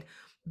avoid.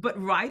 But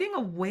riding a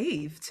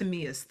wave to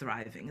me is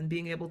thriving, and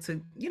being able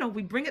to,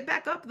 we bring it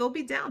back up. There'll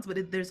be downs,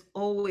 but there's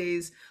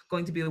always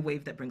going to be a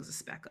wave that brings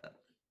us back up.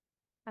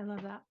 I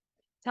love that.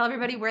 Tell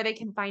everybody where they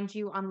can find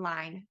you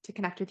online to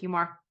connect with you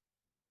more.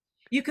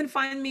 You can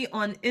find me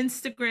on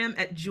Instagram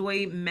at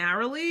Joy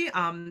Marilie.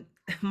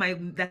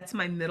 That's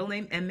my middle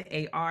name,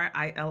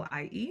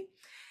 Marilie.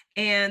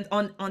 And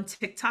on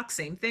TikTok,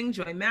 same thing,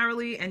 Joy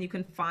Marilie. And you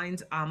can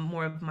find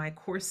more of my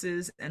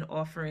courses and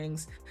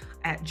offerings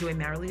at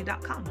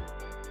joymarilie.com.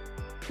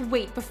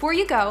 Wait, before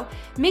you go,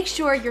 make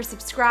sure you're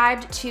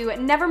subscribed to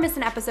never miss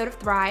an episode of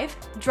Thrive.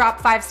 Drop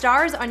 5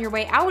 stars on your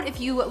way out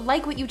if you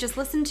like what you just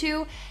listened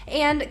to,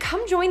 and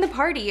come join the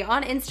party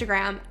on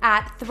Instagram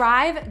at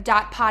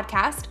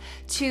thrive.podcast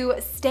to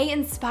stay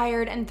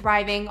inspired and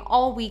thriving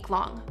all week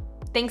long.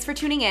 Thanks for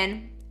tuning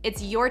in.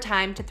 It's your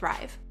time to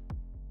thrive.